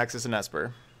 Cindervines is for Nexus and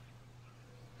Esper.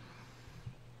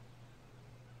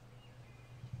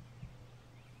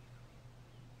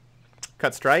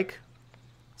 Cut Strike.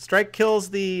 Strike kills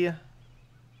their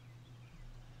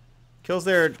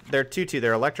 2/2,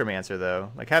 their Electromancer,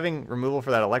 though. Like, having removal for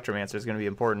that Electromancer is going to be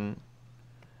important.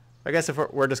 I guess if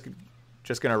we're just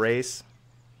going to race.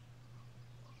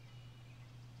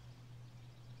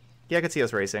 Yeah, I could see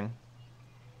us racing.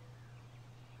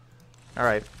 All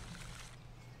right.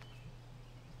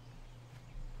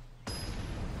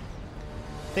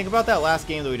 Think about that last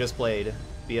game that we just played,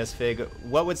 BS Fig.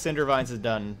 What would Cindervines have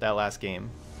done that last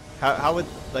game? How would,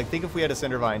 like, think if we had a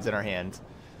Cindervines in our hand,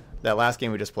 that last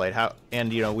game we just played. How,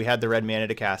 and you know, we had the red mana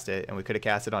to cast it, and we could have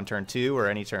cast it on turn 2 or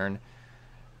any turn.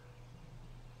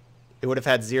 It would have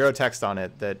had 0 text on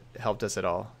it that helped us at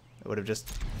all. It would have just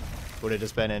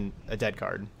been in a dead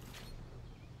card.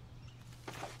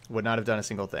 Would not have done a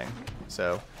single thing.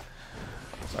 So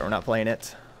we're not playing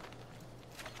it.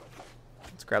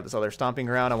 Let's grab this other stomping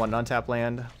ground. I want an untap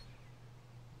land.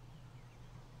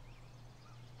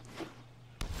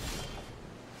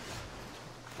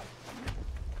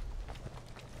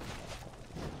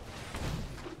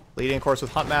 Leading, of course,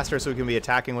 with Huntmaster, so we can be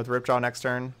attacking with Ripjaw next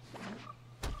turn.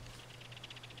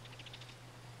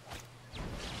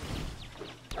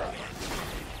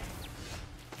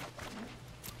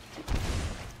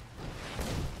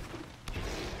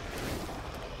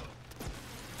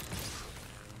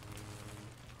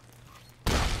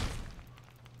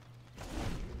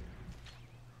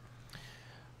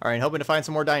 Alright, hoping to find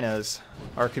some more dinos.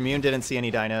 Our commune didn't see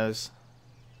any dinos.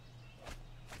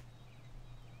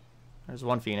 There's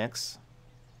one Phoenix.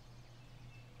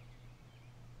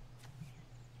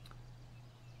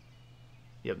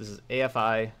 Yep, this is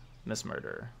AFI Miss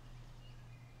Murder.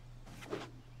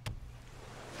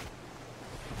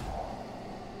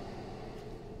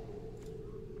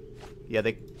 Yeah,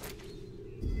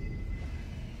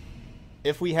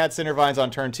 if we had Cindervines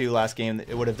on turn 2 last game,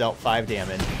 it would have dealt 5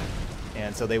 damage.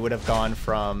 And so they would have gone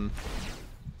from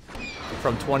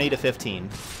 20 to 15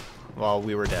 while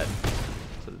we were dead.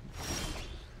 So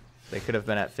they could have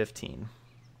been at 15.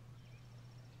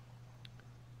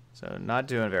 So not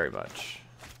doing very much.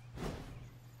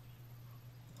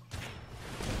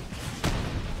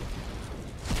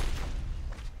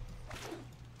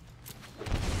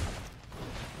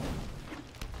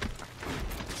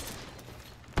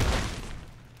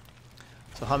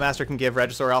 So Huntmaster can give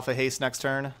Regisaur Alpha haste next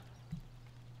turn.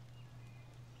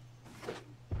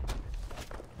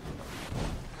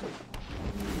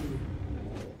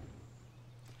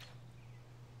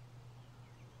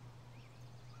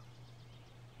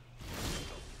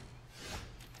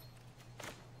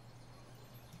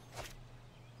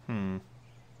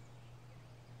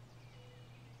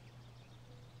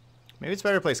 Maybe it's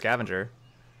better to play Scavenger.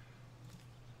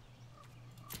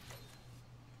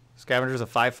 Scavenger's a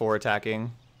 5/4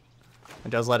 attacking. It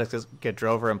does let us get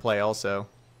Drover in play also.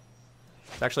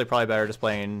 It's actually probably better just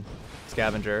playing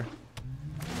Scavenger.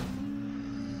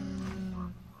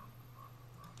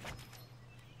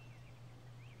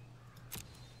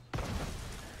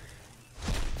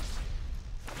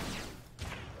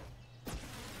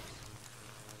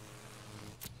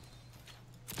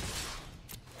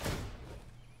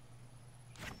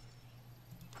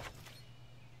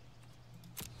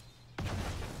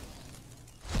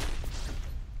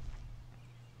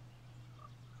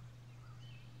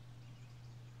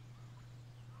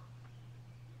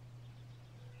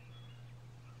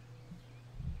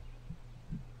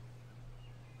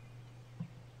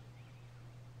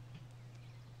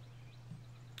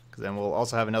 Because then we'll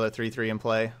also have another 3/3 in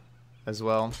play as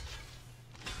well.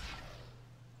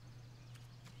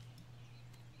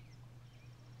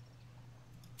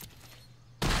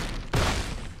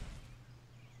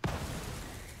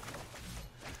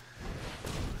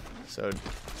 So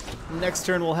next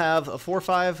turn we'll have a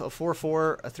 4/5, a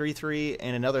 4/4, a 3/3,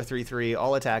 and another 3/3,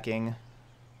 all attacking.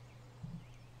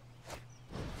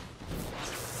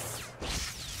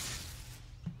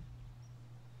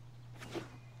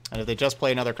 And if they just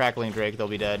play another Crackling Drake, they'll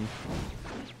be dead.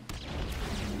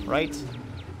 Right?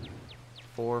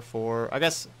 4/4. I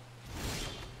guess...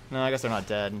 No, I guess they're not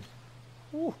dead.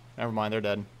 Ooh, never mind, they're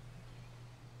dead.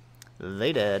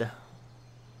 They dead.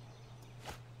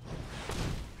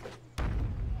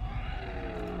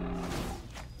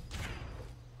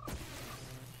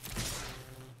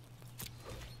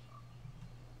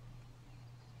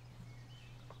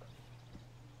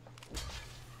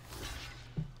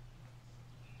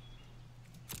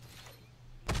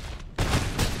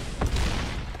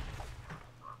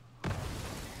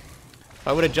 If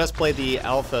I would have just played the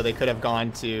alpha, they could have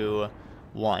gone to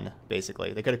 1,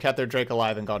 basically. They could have kept their Drake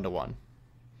alive and gone to 1.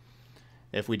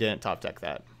 If we didn't top deck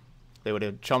that. They would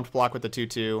have chumped block with the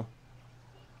 2/2.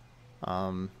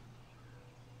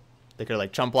 They could have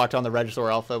like chump blocked on the Regisaur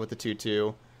Alpha with the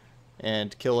 2/2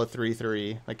 and kill a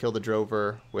 3/3, like kill the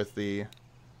Drover with the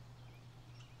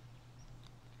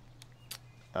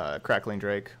Crackling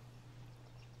Drake.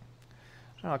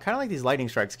 I don't know, I kind of like these Lightning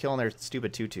Strikes killing their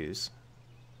stupid 2/2s.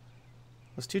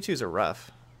 Those 2/2s are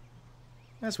rough.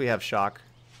 Yes, we have shock.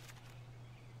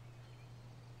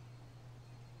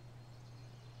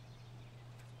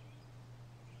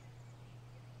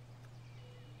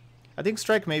 I think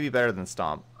strike may be better than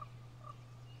stomp.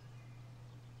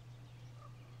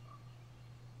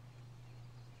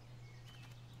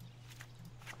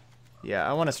 Yeah,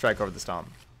 I want to strike over the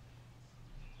stomp.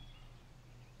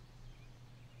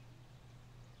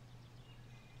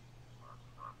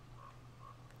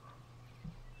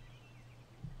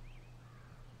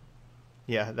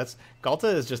 Yeah, that's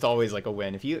Galta is just always like a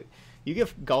win. If you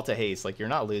give Galta haste, like you're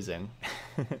not losing.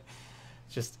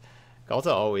 Just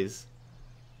Galta always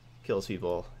kills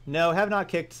people. No, have not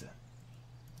kicked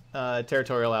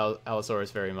Territorial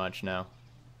Allosaurus very much, no.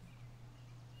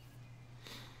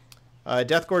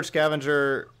 Deathgorge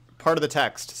Scavenger, part of the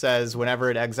text says whenever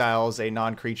it exiles a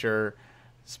non-creature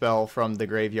spell from the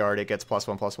graveyard, it gets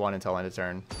 +1/+1 until end of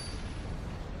turn.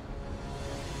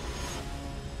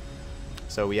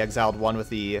 So we exiled one with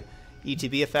the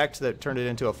ETB effect that turned it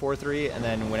into a 4/3, and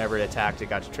then whenever it attacked, it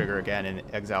got to trigger again and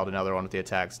exiled another one with the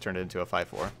attacks, turned it into a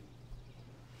 5/4.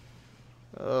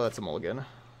 Oh, that's a mulligan.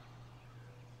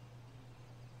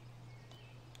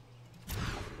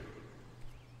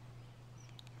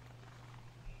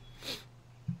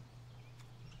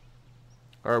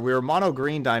 All right, we were mono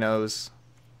green dinos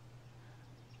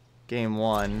game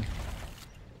 1.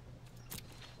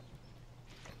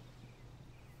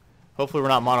 Hopefully we're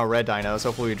not mono red dinos.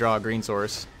 Hopefully we draw a green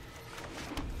source.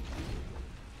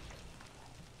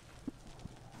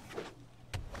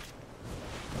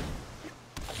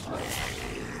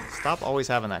 Stop always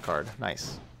having that card.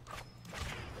 Nice.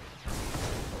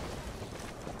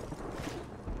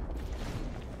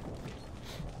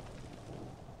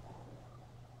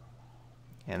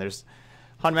 And there's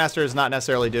Huntmaster is not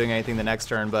necessarily doing anything the next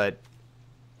turn, but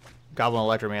Goblin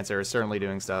Electromancer is certainly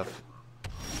doing stuff.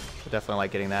 I definitely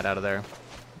like getting that out of there.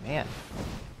 Man,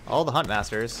 all the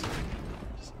Huntmasters.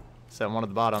 Set one at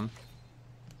the bottom.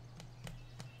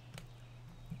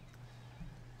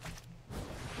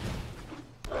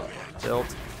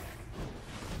 Tilt.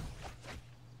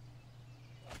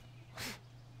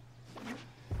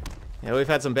 Yeah, we've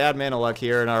had some bad mana luck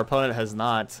here, and our opponent has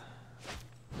not.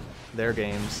 Their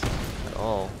games at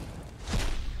all.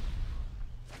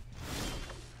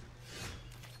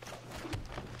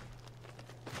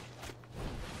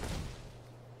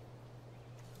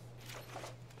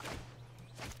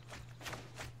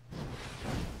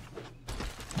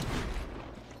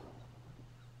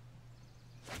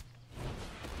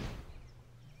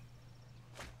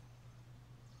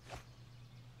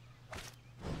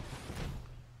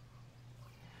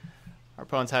 Our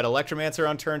opponent's had Electromancer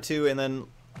on turn 2, and then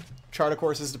Chart of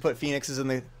Courses to put Phoenixes in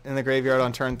the graveyard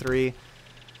on turn 3.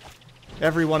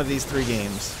 Every one of these 3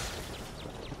 games.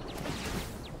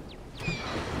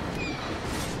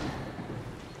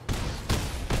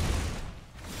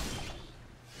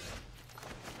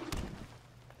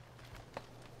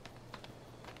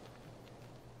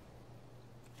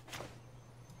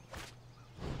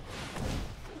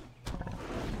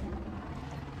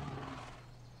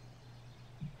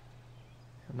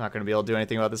 I'm not going to be able to do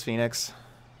anything about this Phoenix.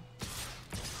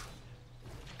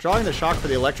 Drawing the shock for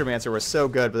the Electromancer was so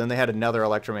good, but then they had another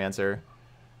Electromancer.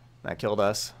 That killed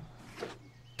us.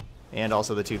 And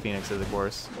also the 2 Phoenixes, of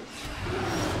course.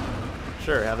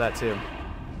 Sure, have that too.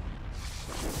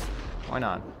 Why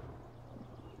not?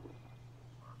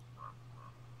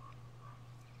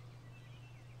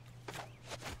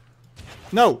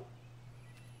 No!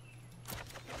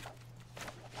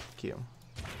 Q.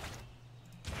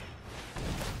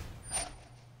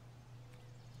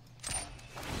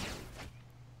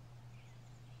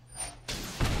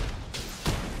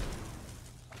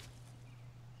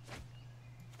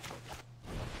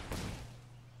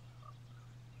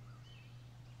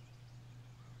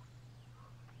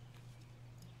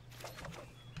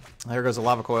 There goes a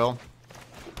lava coil.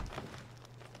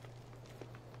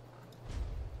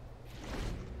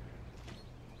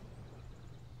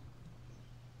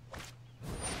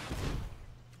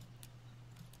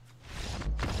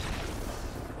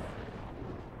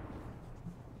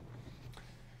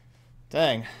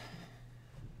 Dang.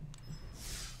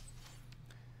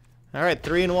 All right,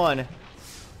 3-1.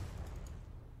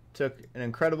 Took an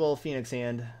incredible Phoenix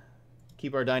hand.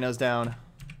 Keep our dinos down.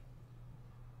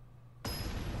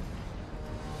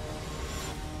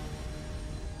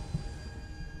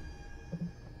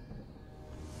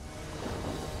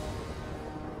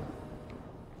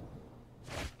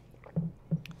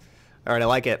 All right, I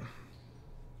like it.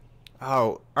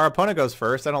 Oh, our opponent goes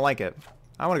first. I don't like it.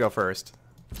 I want to go first.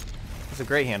 It's a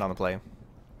great hand on the play.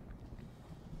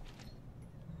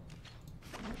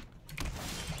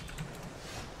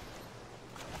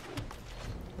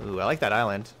 Ooh, I like that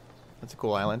island. That's a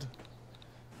cool island.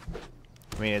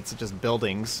 I mean, it's just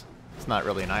buildings. It's not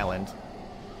really an island.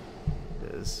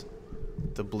 It is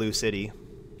the Blue City.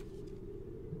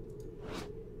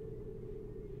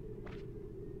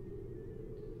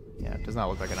 Yeah, it does not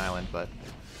look like an island, but...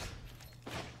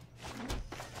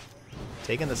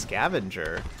 Taking the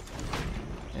Scavenger.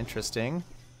 Interesting.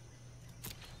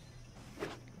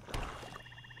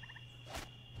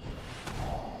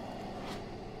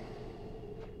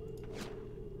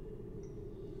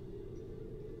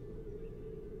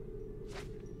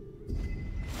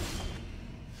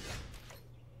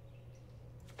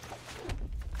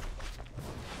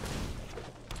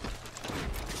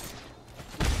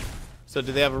 So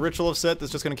do they have a Ritual of Soot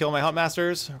that's just going to kill my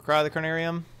Huntmasters? Cry the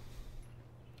Carnarium?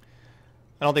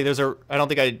 I don't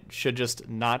think I should just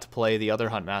not play the other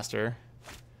Huntmaster.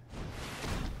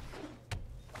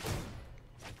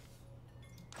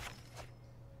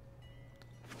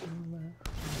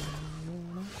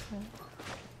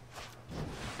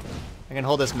 I can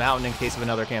hold this mountain in case of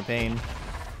another campaign.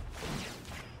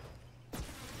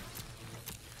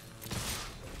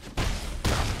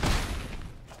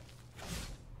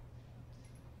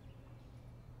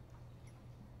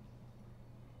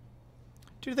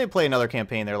 Dude, if they play another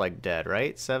campaign, they're like dead,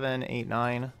 right? 7, 8,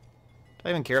 9. Do I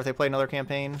even care if they play another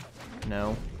campaign?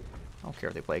 No. I don't care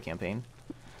if they play a campaign.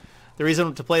 The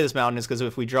reason to play this mountain is because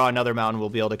if we draw another mountain, we'll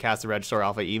be able to cast the Regisaur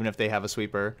Alpha even if they have a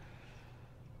sweeper.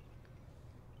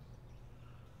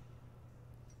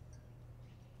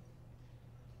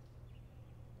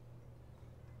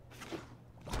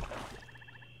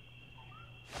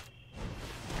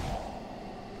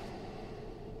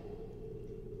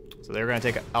 So they're going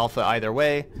to take Alpha either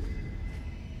way.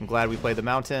 I'm glad we played the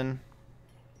mountain.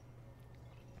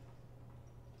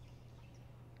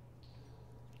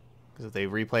 Because if they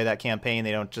replay that campaign,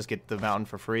 they don't just get the mountain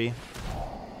for free.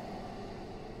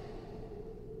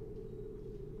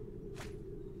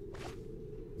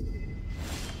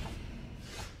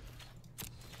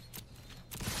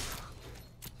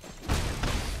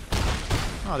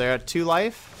 Oh, they're at 2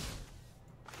 life?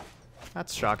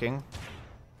 That's shocking.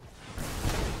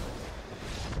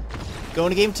 Going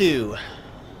to game 2.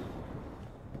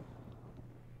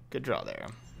 Good draw there.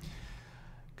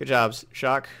 Good jobs,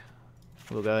 Shock.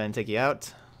 We'll go ahead and take you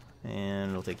out.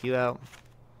 And we'll take you out.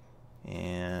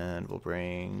 And we'll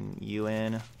bring you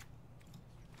in.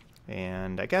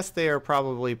 And I guess they are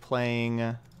probably playing...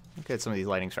 Let's get some of these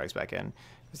Lightning Strikes back in.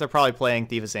 Because they're probably playing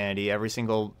Thief of Sanity. Every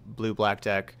single blue-black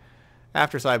deck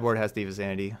after sideboard has Thief of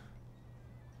Sanity.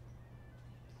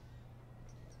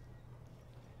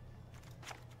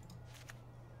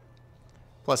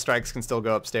 Plus strikes can still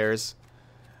go upstairs.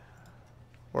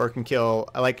 Or it can kill...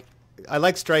 I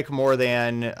like strike more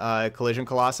than Collision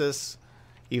Colossus.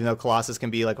 Even though Colossus can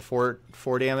be like a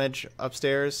 4 damage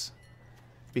upstairs.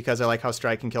 Because I like how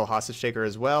strike can kill Hostage Taker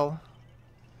as well.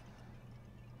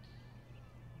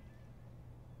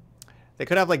 They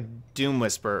could have like Doom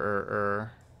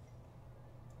Whisper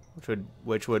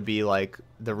which would be like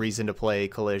the reason to play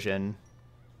Collision.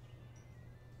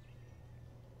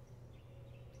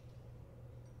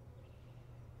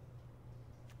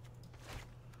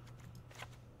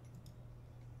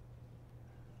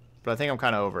 But I think I'm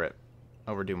kind of over it.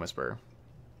 Over Doom Whisper.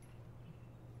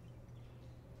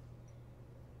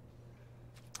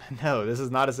 No, this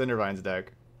is not a Cindervines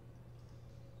deck.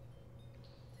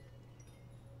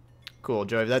 Cool,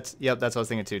 Joey. That's what I was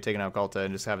thinking too. Taking out Galta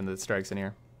and just having the strikes in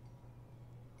here.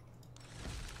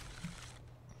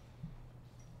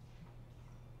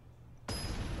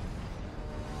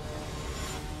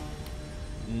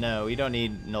 No, you don't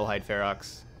need Nullhide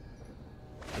Ferox.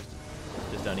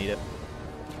 Just don't need it.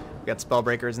 We got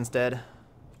Spellbreakers instead.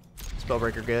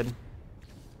 Spellbreaker good.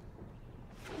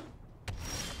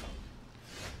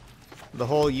 The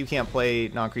whole you can't play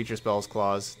non-creature spells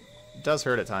clause does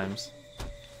hurt at times.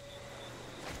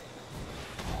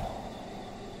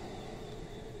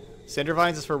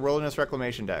 Cindervines is for Wilderness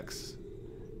Reclamation decks.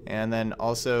 And then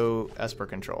also Esper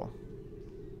Control.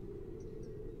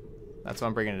 That's why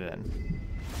I'm bringing it in.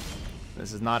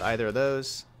 This is not either of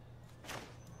those.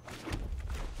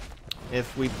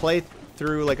 If we play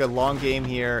through like a long game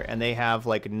here and they have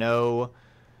like no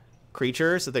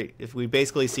creatures, so if we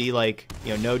basically see like,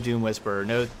 you know, no Doom Whisper,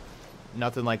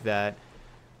 nothing like that,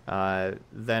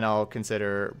 then I'll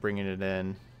consider bringing it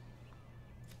in.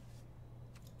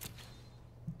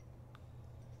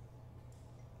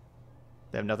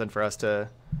 They have nothing for us to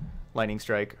Lightning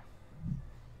Strike.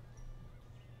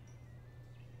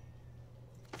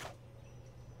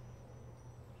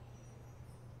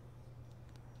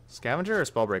 Scavenger or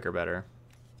Spellbreaker better?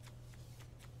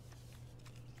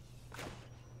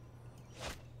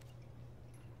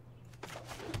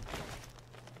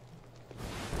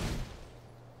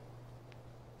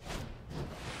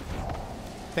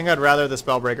 I think I'd rather the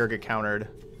Spellbreaker get countered.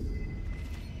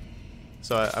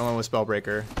 So I went with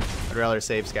Spellbreaker. I'd rather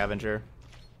save Scavenger.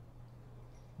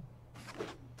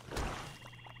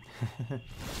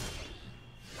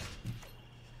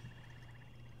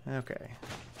 Okay.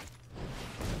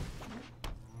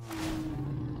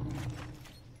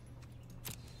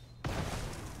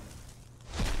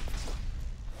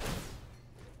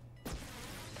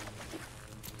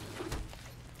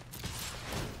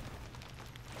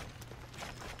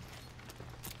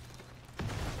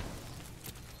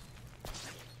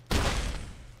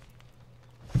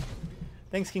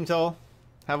 Thanks, King Toll.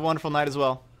 Have a wonderful night as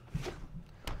well.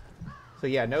 So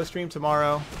yeah, no stream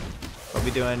tomorrow. I'll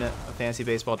be doing a fantasy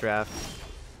baseball draft.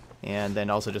 And then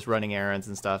also just running errands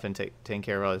and stuff and taking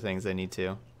care of other things I need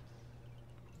to.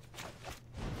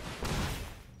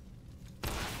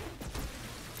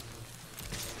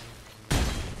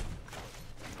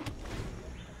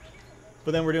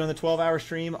 But then we're doing the 12-hour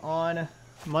stream on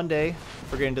Monday.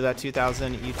 We're getting to that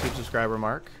 2,000 YouTube subscriber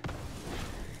mark.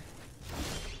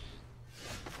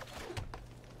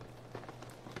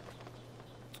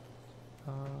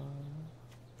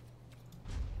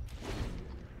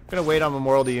 Gonna wait on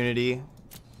Memorial to Unity.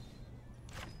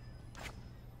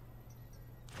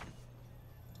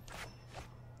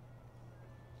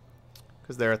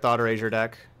 Because they're a Thought Erasure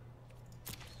deck.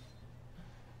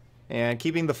 And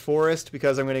keeping the Forest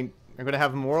because I'm gonna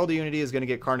have Memorial to Unity is gonna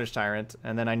get Carnage Tyrant,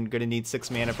 and then I'm gonna need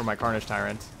 6 mana for my Carnage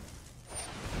Tyrant.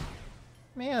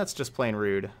 Man, that's just plain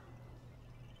rude.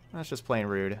 That's just plain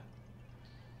rude.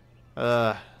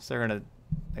 So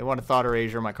they want to Thought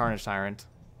Erasure my Carnage Tyrant.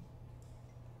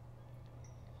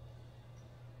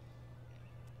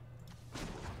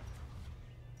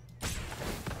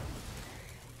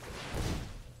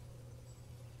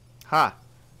 Ha!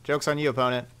 Joke's on you,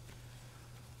 opponent.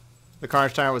 The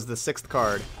Carnage Tyrant was the 6th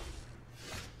card.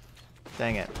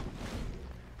 Dang it.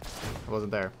 I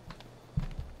wasn't there.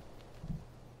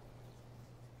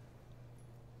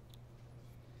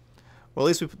 Well, at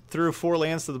least we threw 4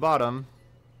 lands to the bottom.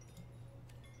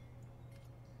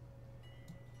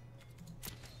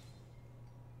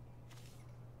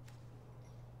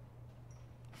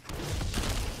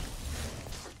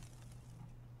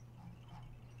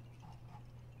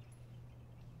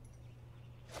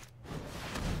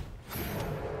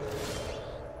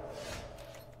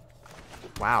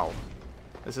 Wow.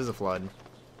 This is a flood.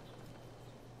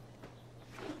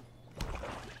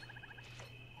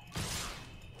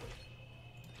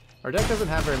 Our deck doesn't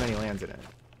have very many lands in it.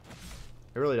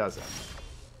 It really doesn't.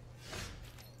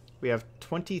 We have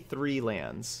 23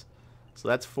 lands. So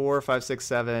that's 4, 5, 6,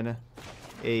 7,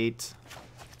 8.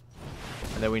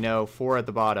 And then we know 4 at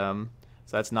the bottom.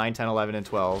 So that's 9, 10, 11, and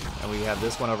 12. And we have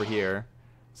this one over here.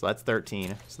 So that's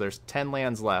 13. So there's 10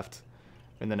 lands left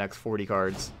in the next 40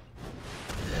 cards.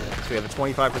 So we have a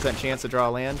 25% chance to draw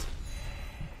a land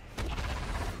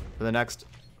for the next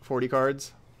 40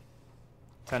 cards.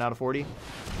 10 out of 40.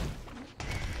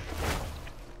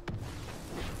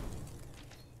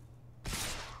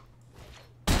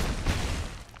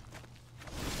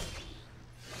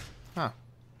 Huh.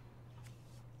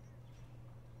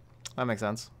 That makes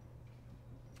sense.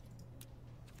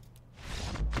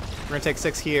 We're going to take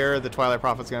 6 here. The Twilight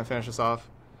Prophet's going to finish us off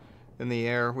in the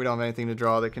air. We don't have anything to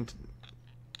draw that can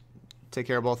take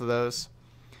care of both of those.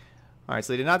 Alright,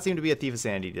 so they did not seem to be a Thief of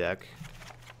Sanity deck.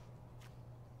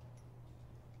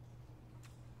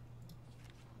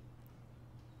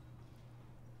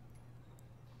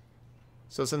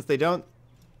 So since they don't...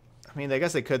 I mean, I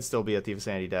guess they could still be a Thief of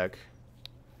Sanity deck.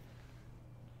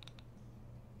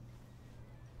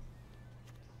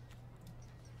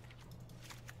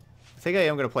 I think I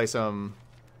am going to play some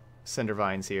Cinder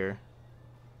Vines here.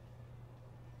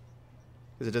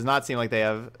 Because it does not seem like they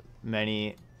have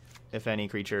many, if any,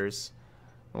 creatures.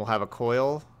 We'll have a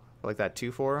Coil, like that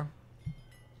 2/4.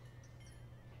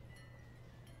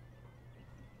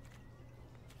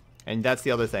 And that's the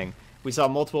other thing. We saw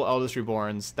multiple Eldest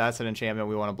Reborns. That's an enchantment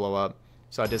we want to blow up.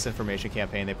 Saw Disinformation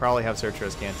Campaign. They probably have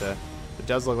Searcher's Canta. It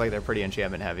does look like they're pretty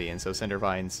enchantment heavy, and so Cinder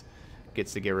Vines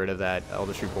gets to get rid of that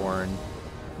Eldest Reborn.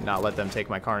 Not let them take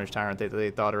my Carnage Tyrant that they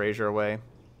Thought Erasure away.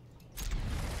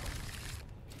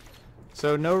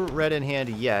 So no red in hand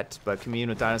yet, but Commune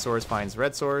with Dinosaurs finds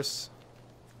red source.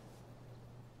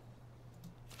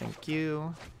 Thank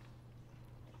you.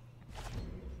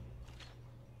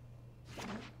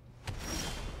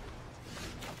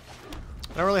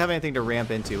 I don't really have anything to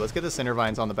ramp into. Let's get the Cinder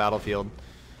Vines on the battlefield.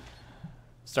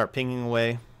 Start pinging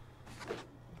away.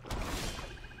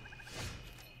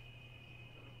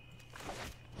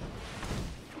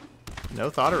 No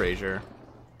Thought Erasure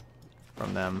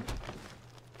from them.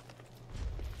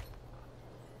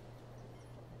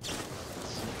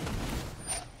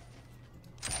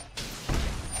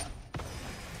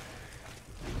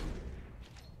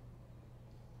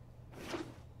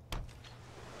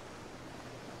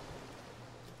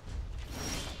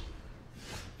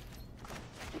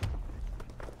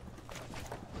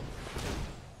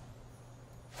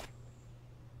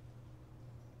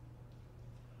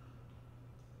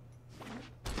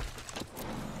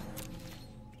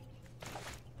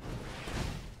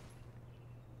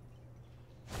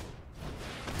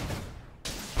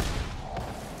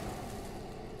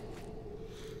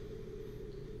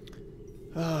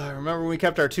 remember when we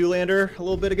kept our 2-lander a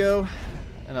little bit ago?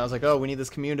 And I was like, oh, we need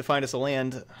this commune to find us a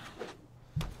land.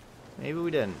 Maybe we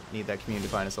didn't need that commune to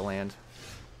find us a land.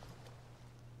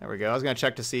 There we go. I was going to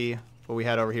check to see what we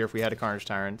had over here if we had a Carnage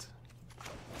Tyrant.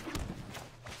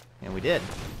 And we did.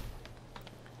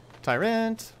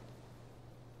 Tyrant.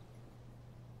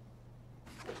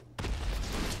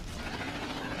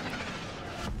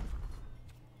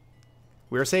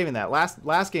 We were saving that.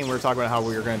 Last game we were talking about how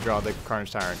we were going to draw the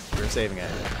Carnage Tyrant. We were saving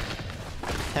it.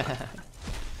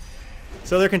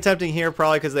 So they're contempting here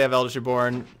probably because they have Eldritch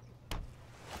Reborn.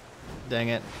 Dang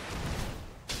it.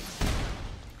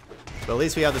 But at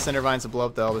least we have the Cinder Vines to blow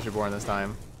up the Eldritch Reborn this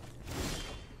time.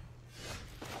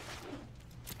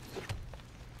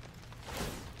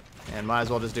 And might as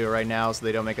well just do it right now so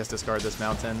they don't make us discard this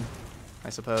mountain, I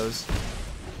suppose.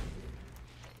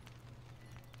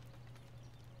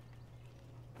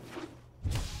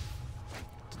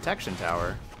 Detection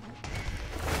Tower.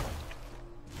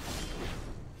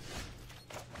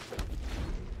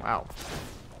 Wow.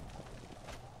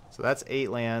 So that's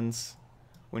 8 lands.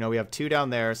 We know we have 2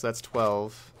 down there, so that's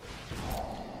 12.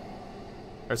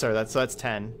 Or sorry, that's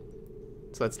 10.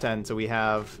 So that's 10. So we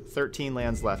have 13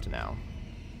 lands left now.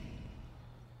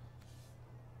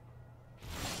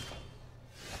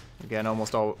 Again,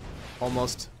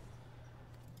 almost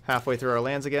halfway through our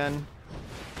lands again.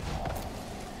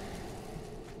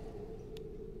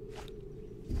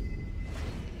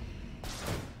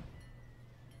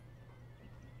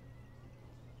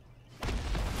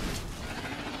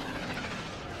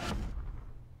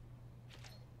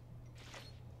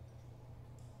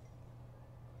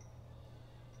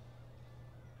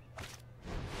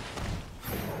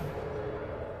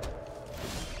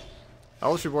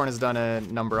 Eldritch Reborn has done a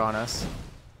number on us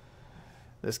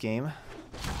this game,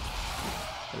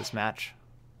 this match.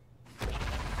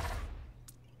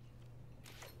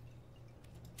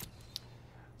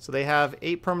 So they have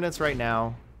 8 permanents right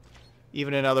now.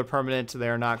 Even another permanent,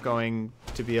 they're not going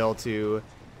to be able to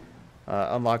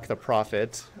unlock the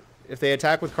Prophet. If they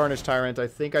attack with Carnage Tyrant, I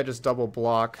think I just double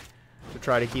block to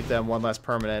try to keep them 1 less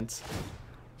permanent.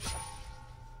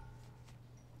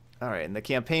 Alright, and the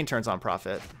campaign turns on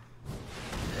Prophet.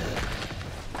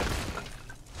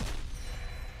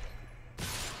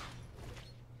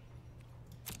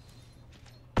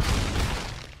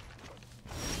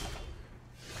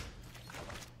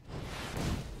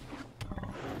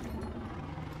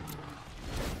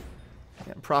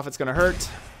 Prophet's gonna hurt.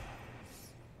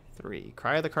 3.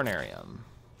 Cry of the Carnarium.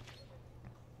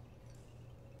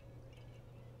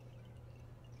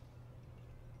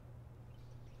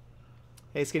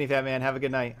 Hey, Skinny Fat Man, have a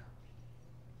good night.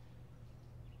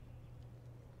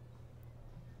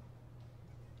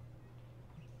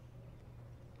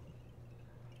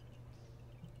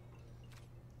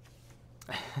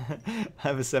 I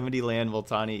have a 70 land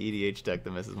Voltani EDH deck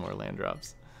that misses more land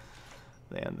drops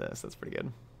than this. That's pretty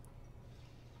good.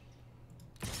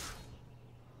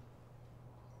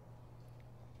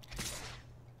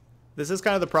 This is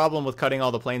kind of the problem with cutting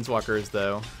all the Planeswalkers,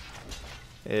 though,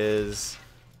 is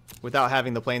without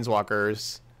having the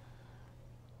Planeswalkers,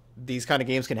 these kind of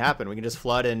games can happen. We can just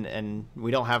flood and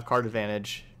we don't have card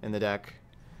advantage in the deck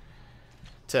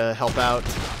to help out.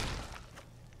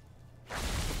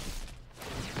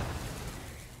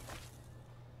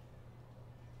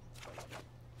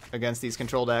 Against these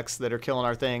control decks that are killing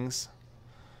our things.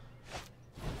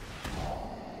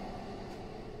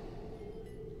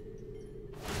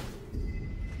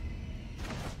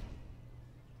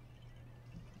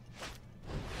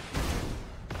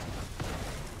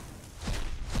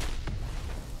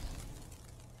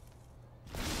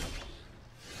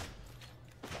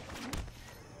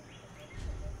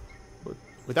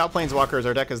 Without Planeswalkers,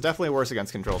 our deck is definitely worse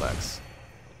against control decks.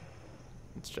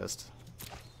 It's just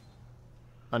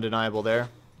undeniable there.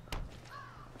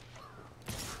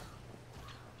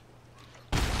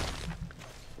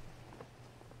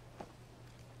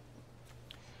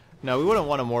 No, we wouldn't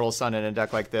want Immortal Sun in a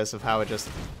deck like this of how it just...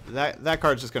 That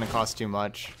card's just going to cost too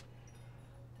much.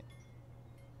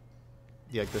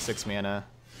 Yeah, like the 6 mana.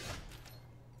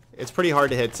 It's pretty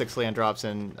hard to hit 6 land drops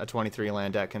in a 23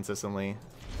 land deck consistently.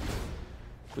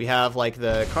 We have like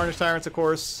the Carnage Tyrants, of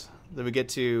course, that we get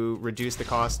to reduce the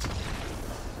cost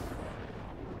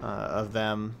of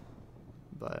them,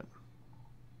 but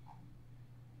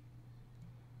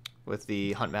with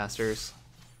the Hunt Masters,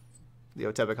 the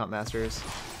Otepic Hunt Masters.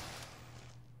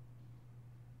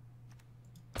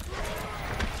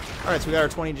 Alright, so we got our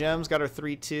 20 gems, got our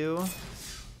 3-2.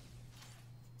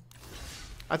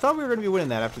 I thought we were going to be winning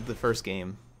that after the first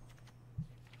game.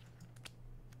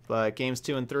 But games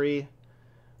 2 and 3,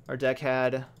 our deck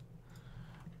had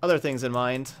other things in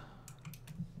mind.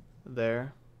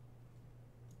 there.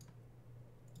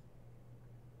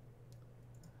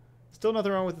 Still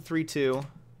nothing wrong with the 3-2.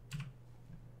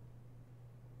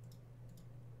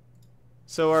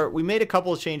 So we made a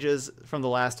couple of changes from the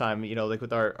last time, you know, like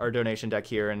with our donation deck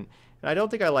here, and I don't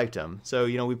think I liked them. So,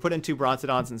 you know, we put in 2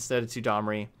 Brontodons instead of 2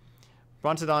 Domri.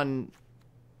 Brontodon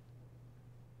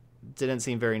didn't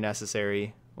seem very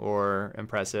necessary or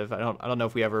impressive. I don't know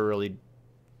if we ever really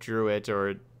drew it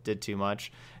or did too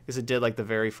much, because it did like the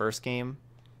very first game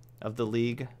of the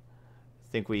league. I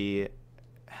think we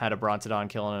had a Brontodon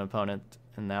killing an opponent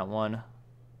in that one.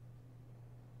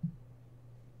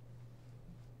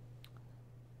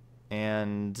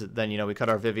 And then, you know, we cut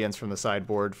our Vivians from the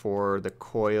sideboard for the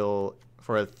coil,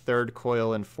 for a 3rd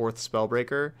coil and 4th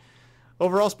Spellbreaker.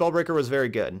 Overall, Spellbreaker was very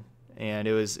good, and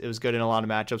it was good in a lot of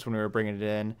matchups when we were bringing it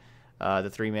in.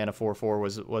 The 3-mana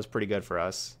 4/4 was pretty good for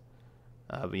us.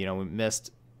 But, you know, we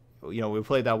missed, you know, we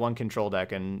played that one control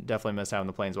deck and definitely missed having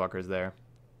the Planeswalkers there.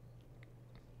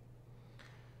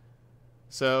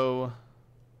 So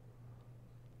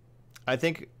I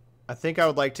think I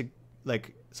would like to,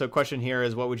 like, so question here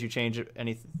is, what would you change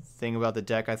anything about the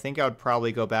deck? I think I would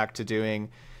probably go back to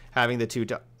having the 2,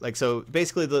 like, so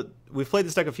basically we've played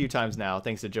this deck a few times now,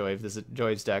 thanks to Joave. This is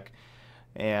Joave's deck,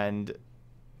 and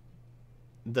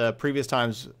the previous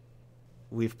times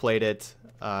we've played it,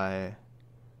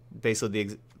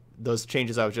 basically those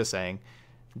changes I was just saying,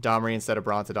 Domri instead of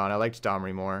Brontodon. I liked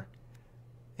Domri more,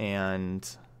 and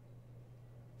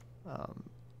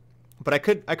but I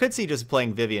could see just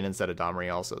playing Vivian instead of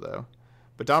Domri also, though.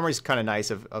 But Domri's kind of nice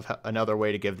of another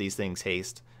way to give these things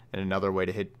haste, and another way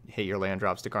to hit your land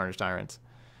drops to Carnage Tyrant.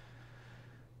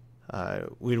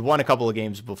 We'd won a couple of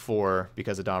games before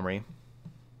because of Domri.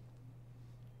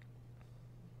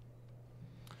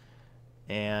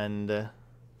 And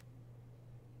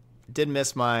did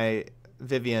miss my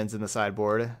Vivians in the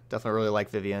sideboard. Definitely really like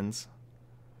Vivians.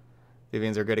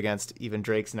 Vivians are good against even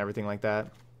Drakes and everything like that.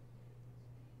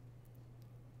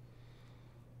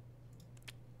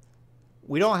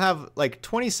 We don't have, like,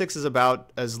 26 is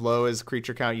about as low as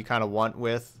creature count you kind of want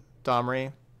with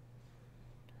Domri.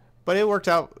 But it worked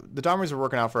out. The Domris were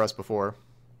working out for us before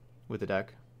with the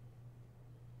deck.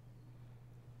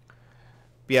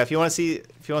 But yeah, if you want to see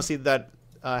that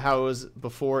how it was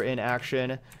before in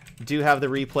action, do have the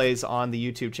replays on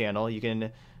the YouTube channel. You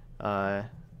can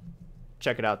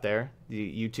check it out there.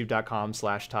 The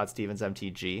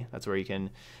youtube.com/ToddStevensMTG. That's where you can,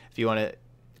 if you want to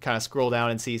kind of scroll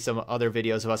down and see some other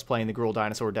videos of us playing the Gruul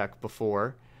Dinosaur deck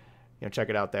before, you know, check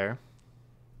it out there.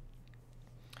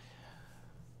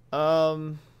 Now,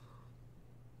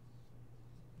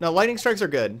 lightning strikes are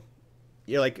good.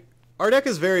 You know, like, our deck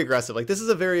is very aggressive. Like, this is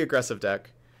a very aggressive deck,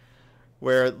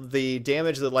 where the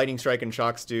damage that lightning strike and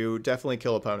shocks do definitely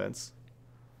kill opponents.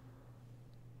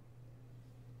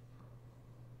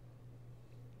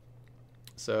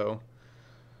 So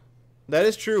that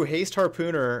is true. Haste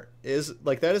Harpooner is,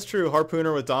 like, that is true.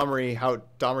 Harpooner with Domri, how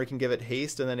Domri can give it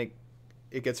haste and then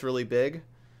it gets really big.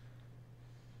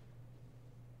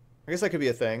 I guess that could be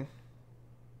a thing.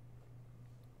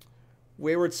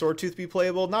 Wayward Swordtooth be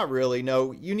playable? Not really.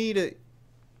 No, you need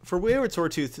for Wayward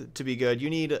Swordtooth to be good,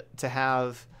 you need to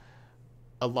have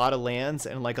a lot of lands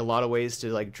and, like, a lot of ways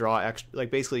to, like, draw extra, like,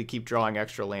 basically keep drawing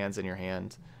extra lands in your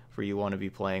hand for you want to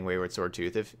be playing Wayward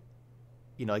Swordtooth. If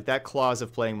you know, like, that clause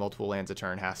of playing multiple lands a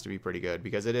turn has to be pretty good,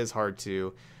 because it is hard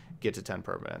to get to 10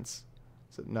 permanents.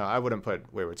 So no, I wouldn't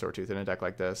put Wayward Swordtooth in a deck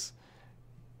like this.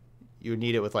 You would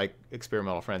need it with, like,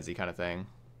 Experimental Frenzy kind of thing.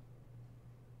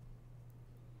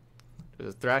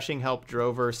 There's a Thrashing Help,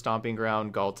 Drover, Stomping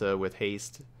Ground, Galta with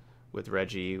haste, with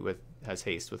Reggie has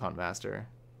haste with Huntmaster.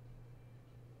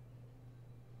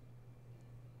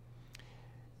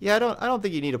 Yeah, I don't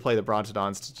think you need to play the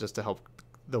Brontodons just to help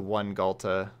the one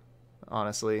Galta,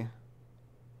 honestly.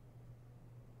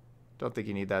 Don't think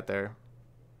you need that there.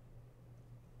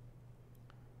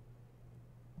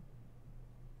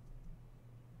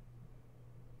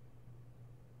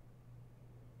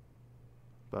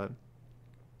 But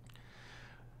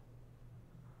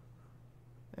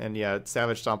and yeah,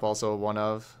 Savage Stomp also one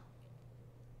of.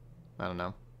 I don't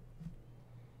know.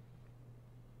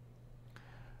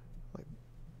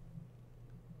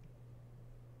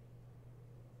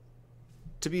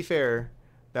 To be fair,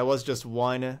 that was just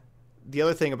one. The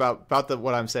other thing about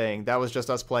what I'm saying, that was just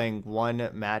us playing one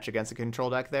match against a control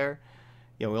deck there.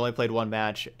 You know, we only played one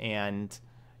match, and,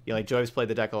 you know, like, Joy's played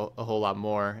the deck a whole lot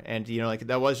more, and, you know, like,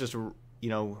 that was just, you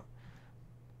know,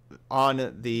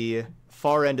 on the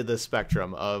far end of the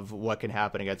spectrum of what can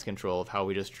happen against control, of how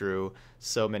we just drew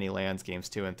so many lands games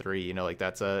 2 and 3. You know, like,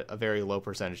 that's a very low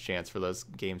percentage chance for those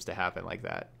games to happen like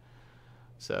that.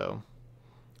 So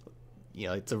you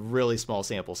know, it's a really small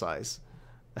sample size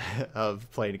of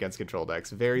playing against control decks.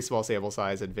 Very small sample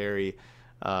size and very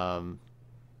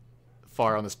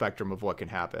far on the spectrum of what can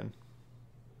happen.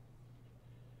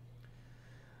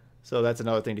 So that's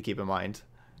another thing to keep in mind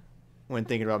when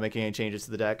thinking about making any changes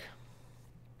to the deck.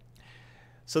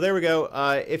 So there we go.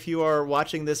 If you are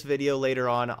watching this video later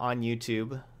on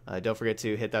YouTube, don't forget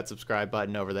to hit that subscribe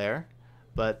button over there.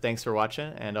 But thanks for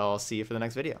watching, and I'll see you for the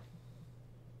next video.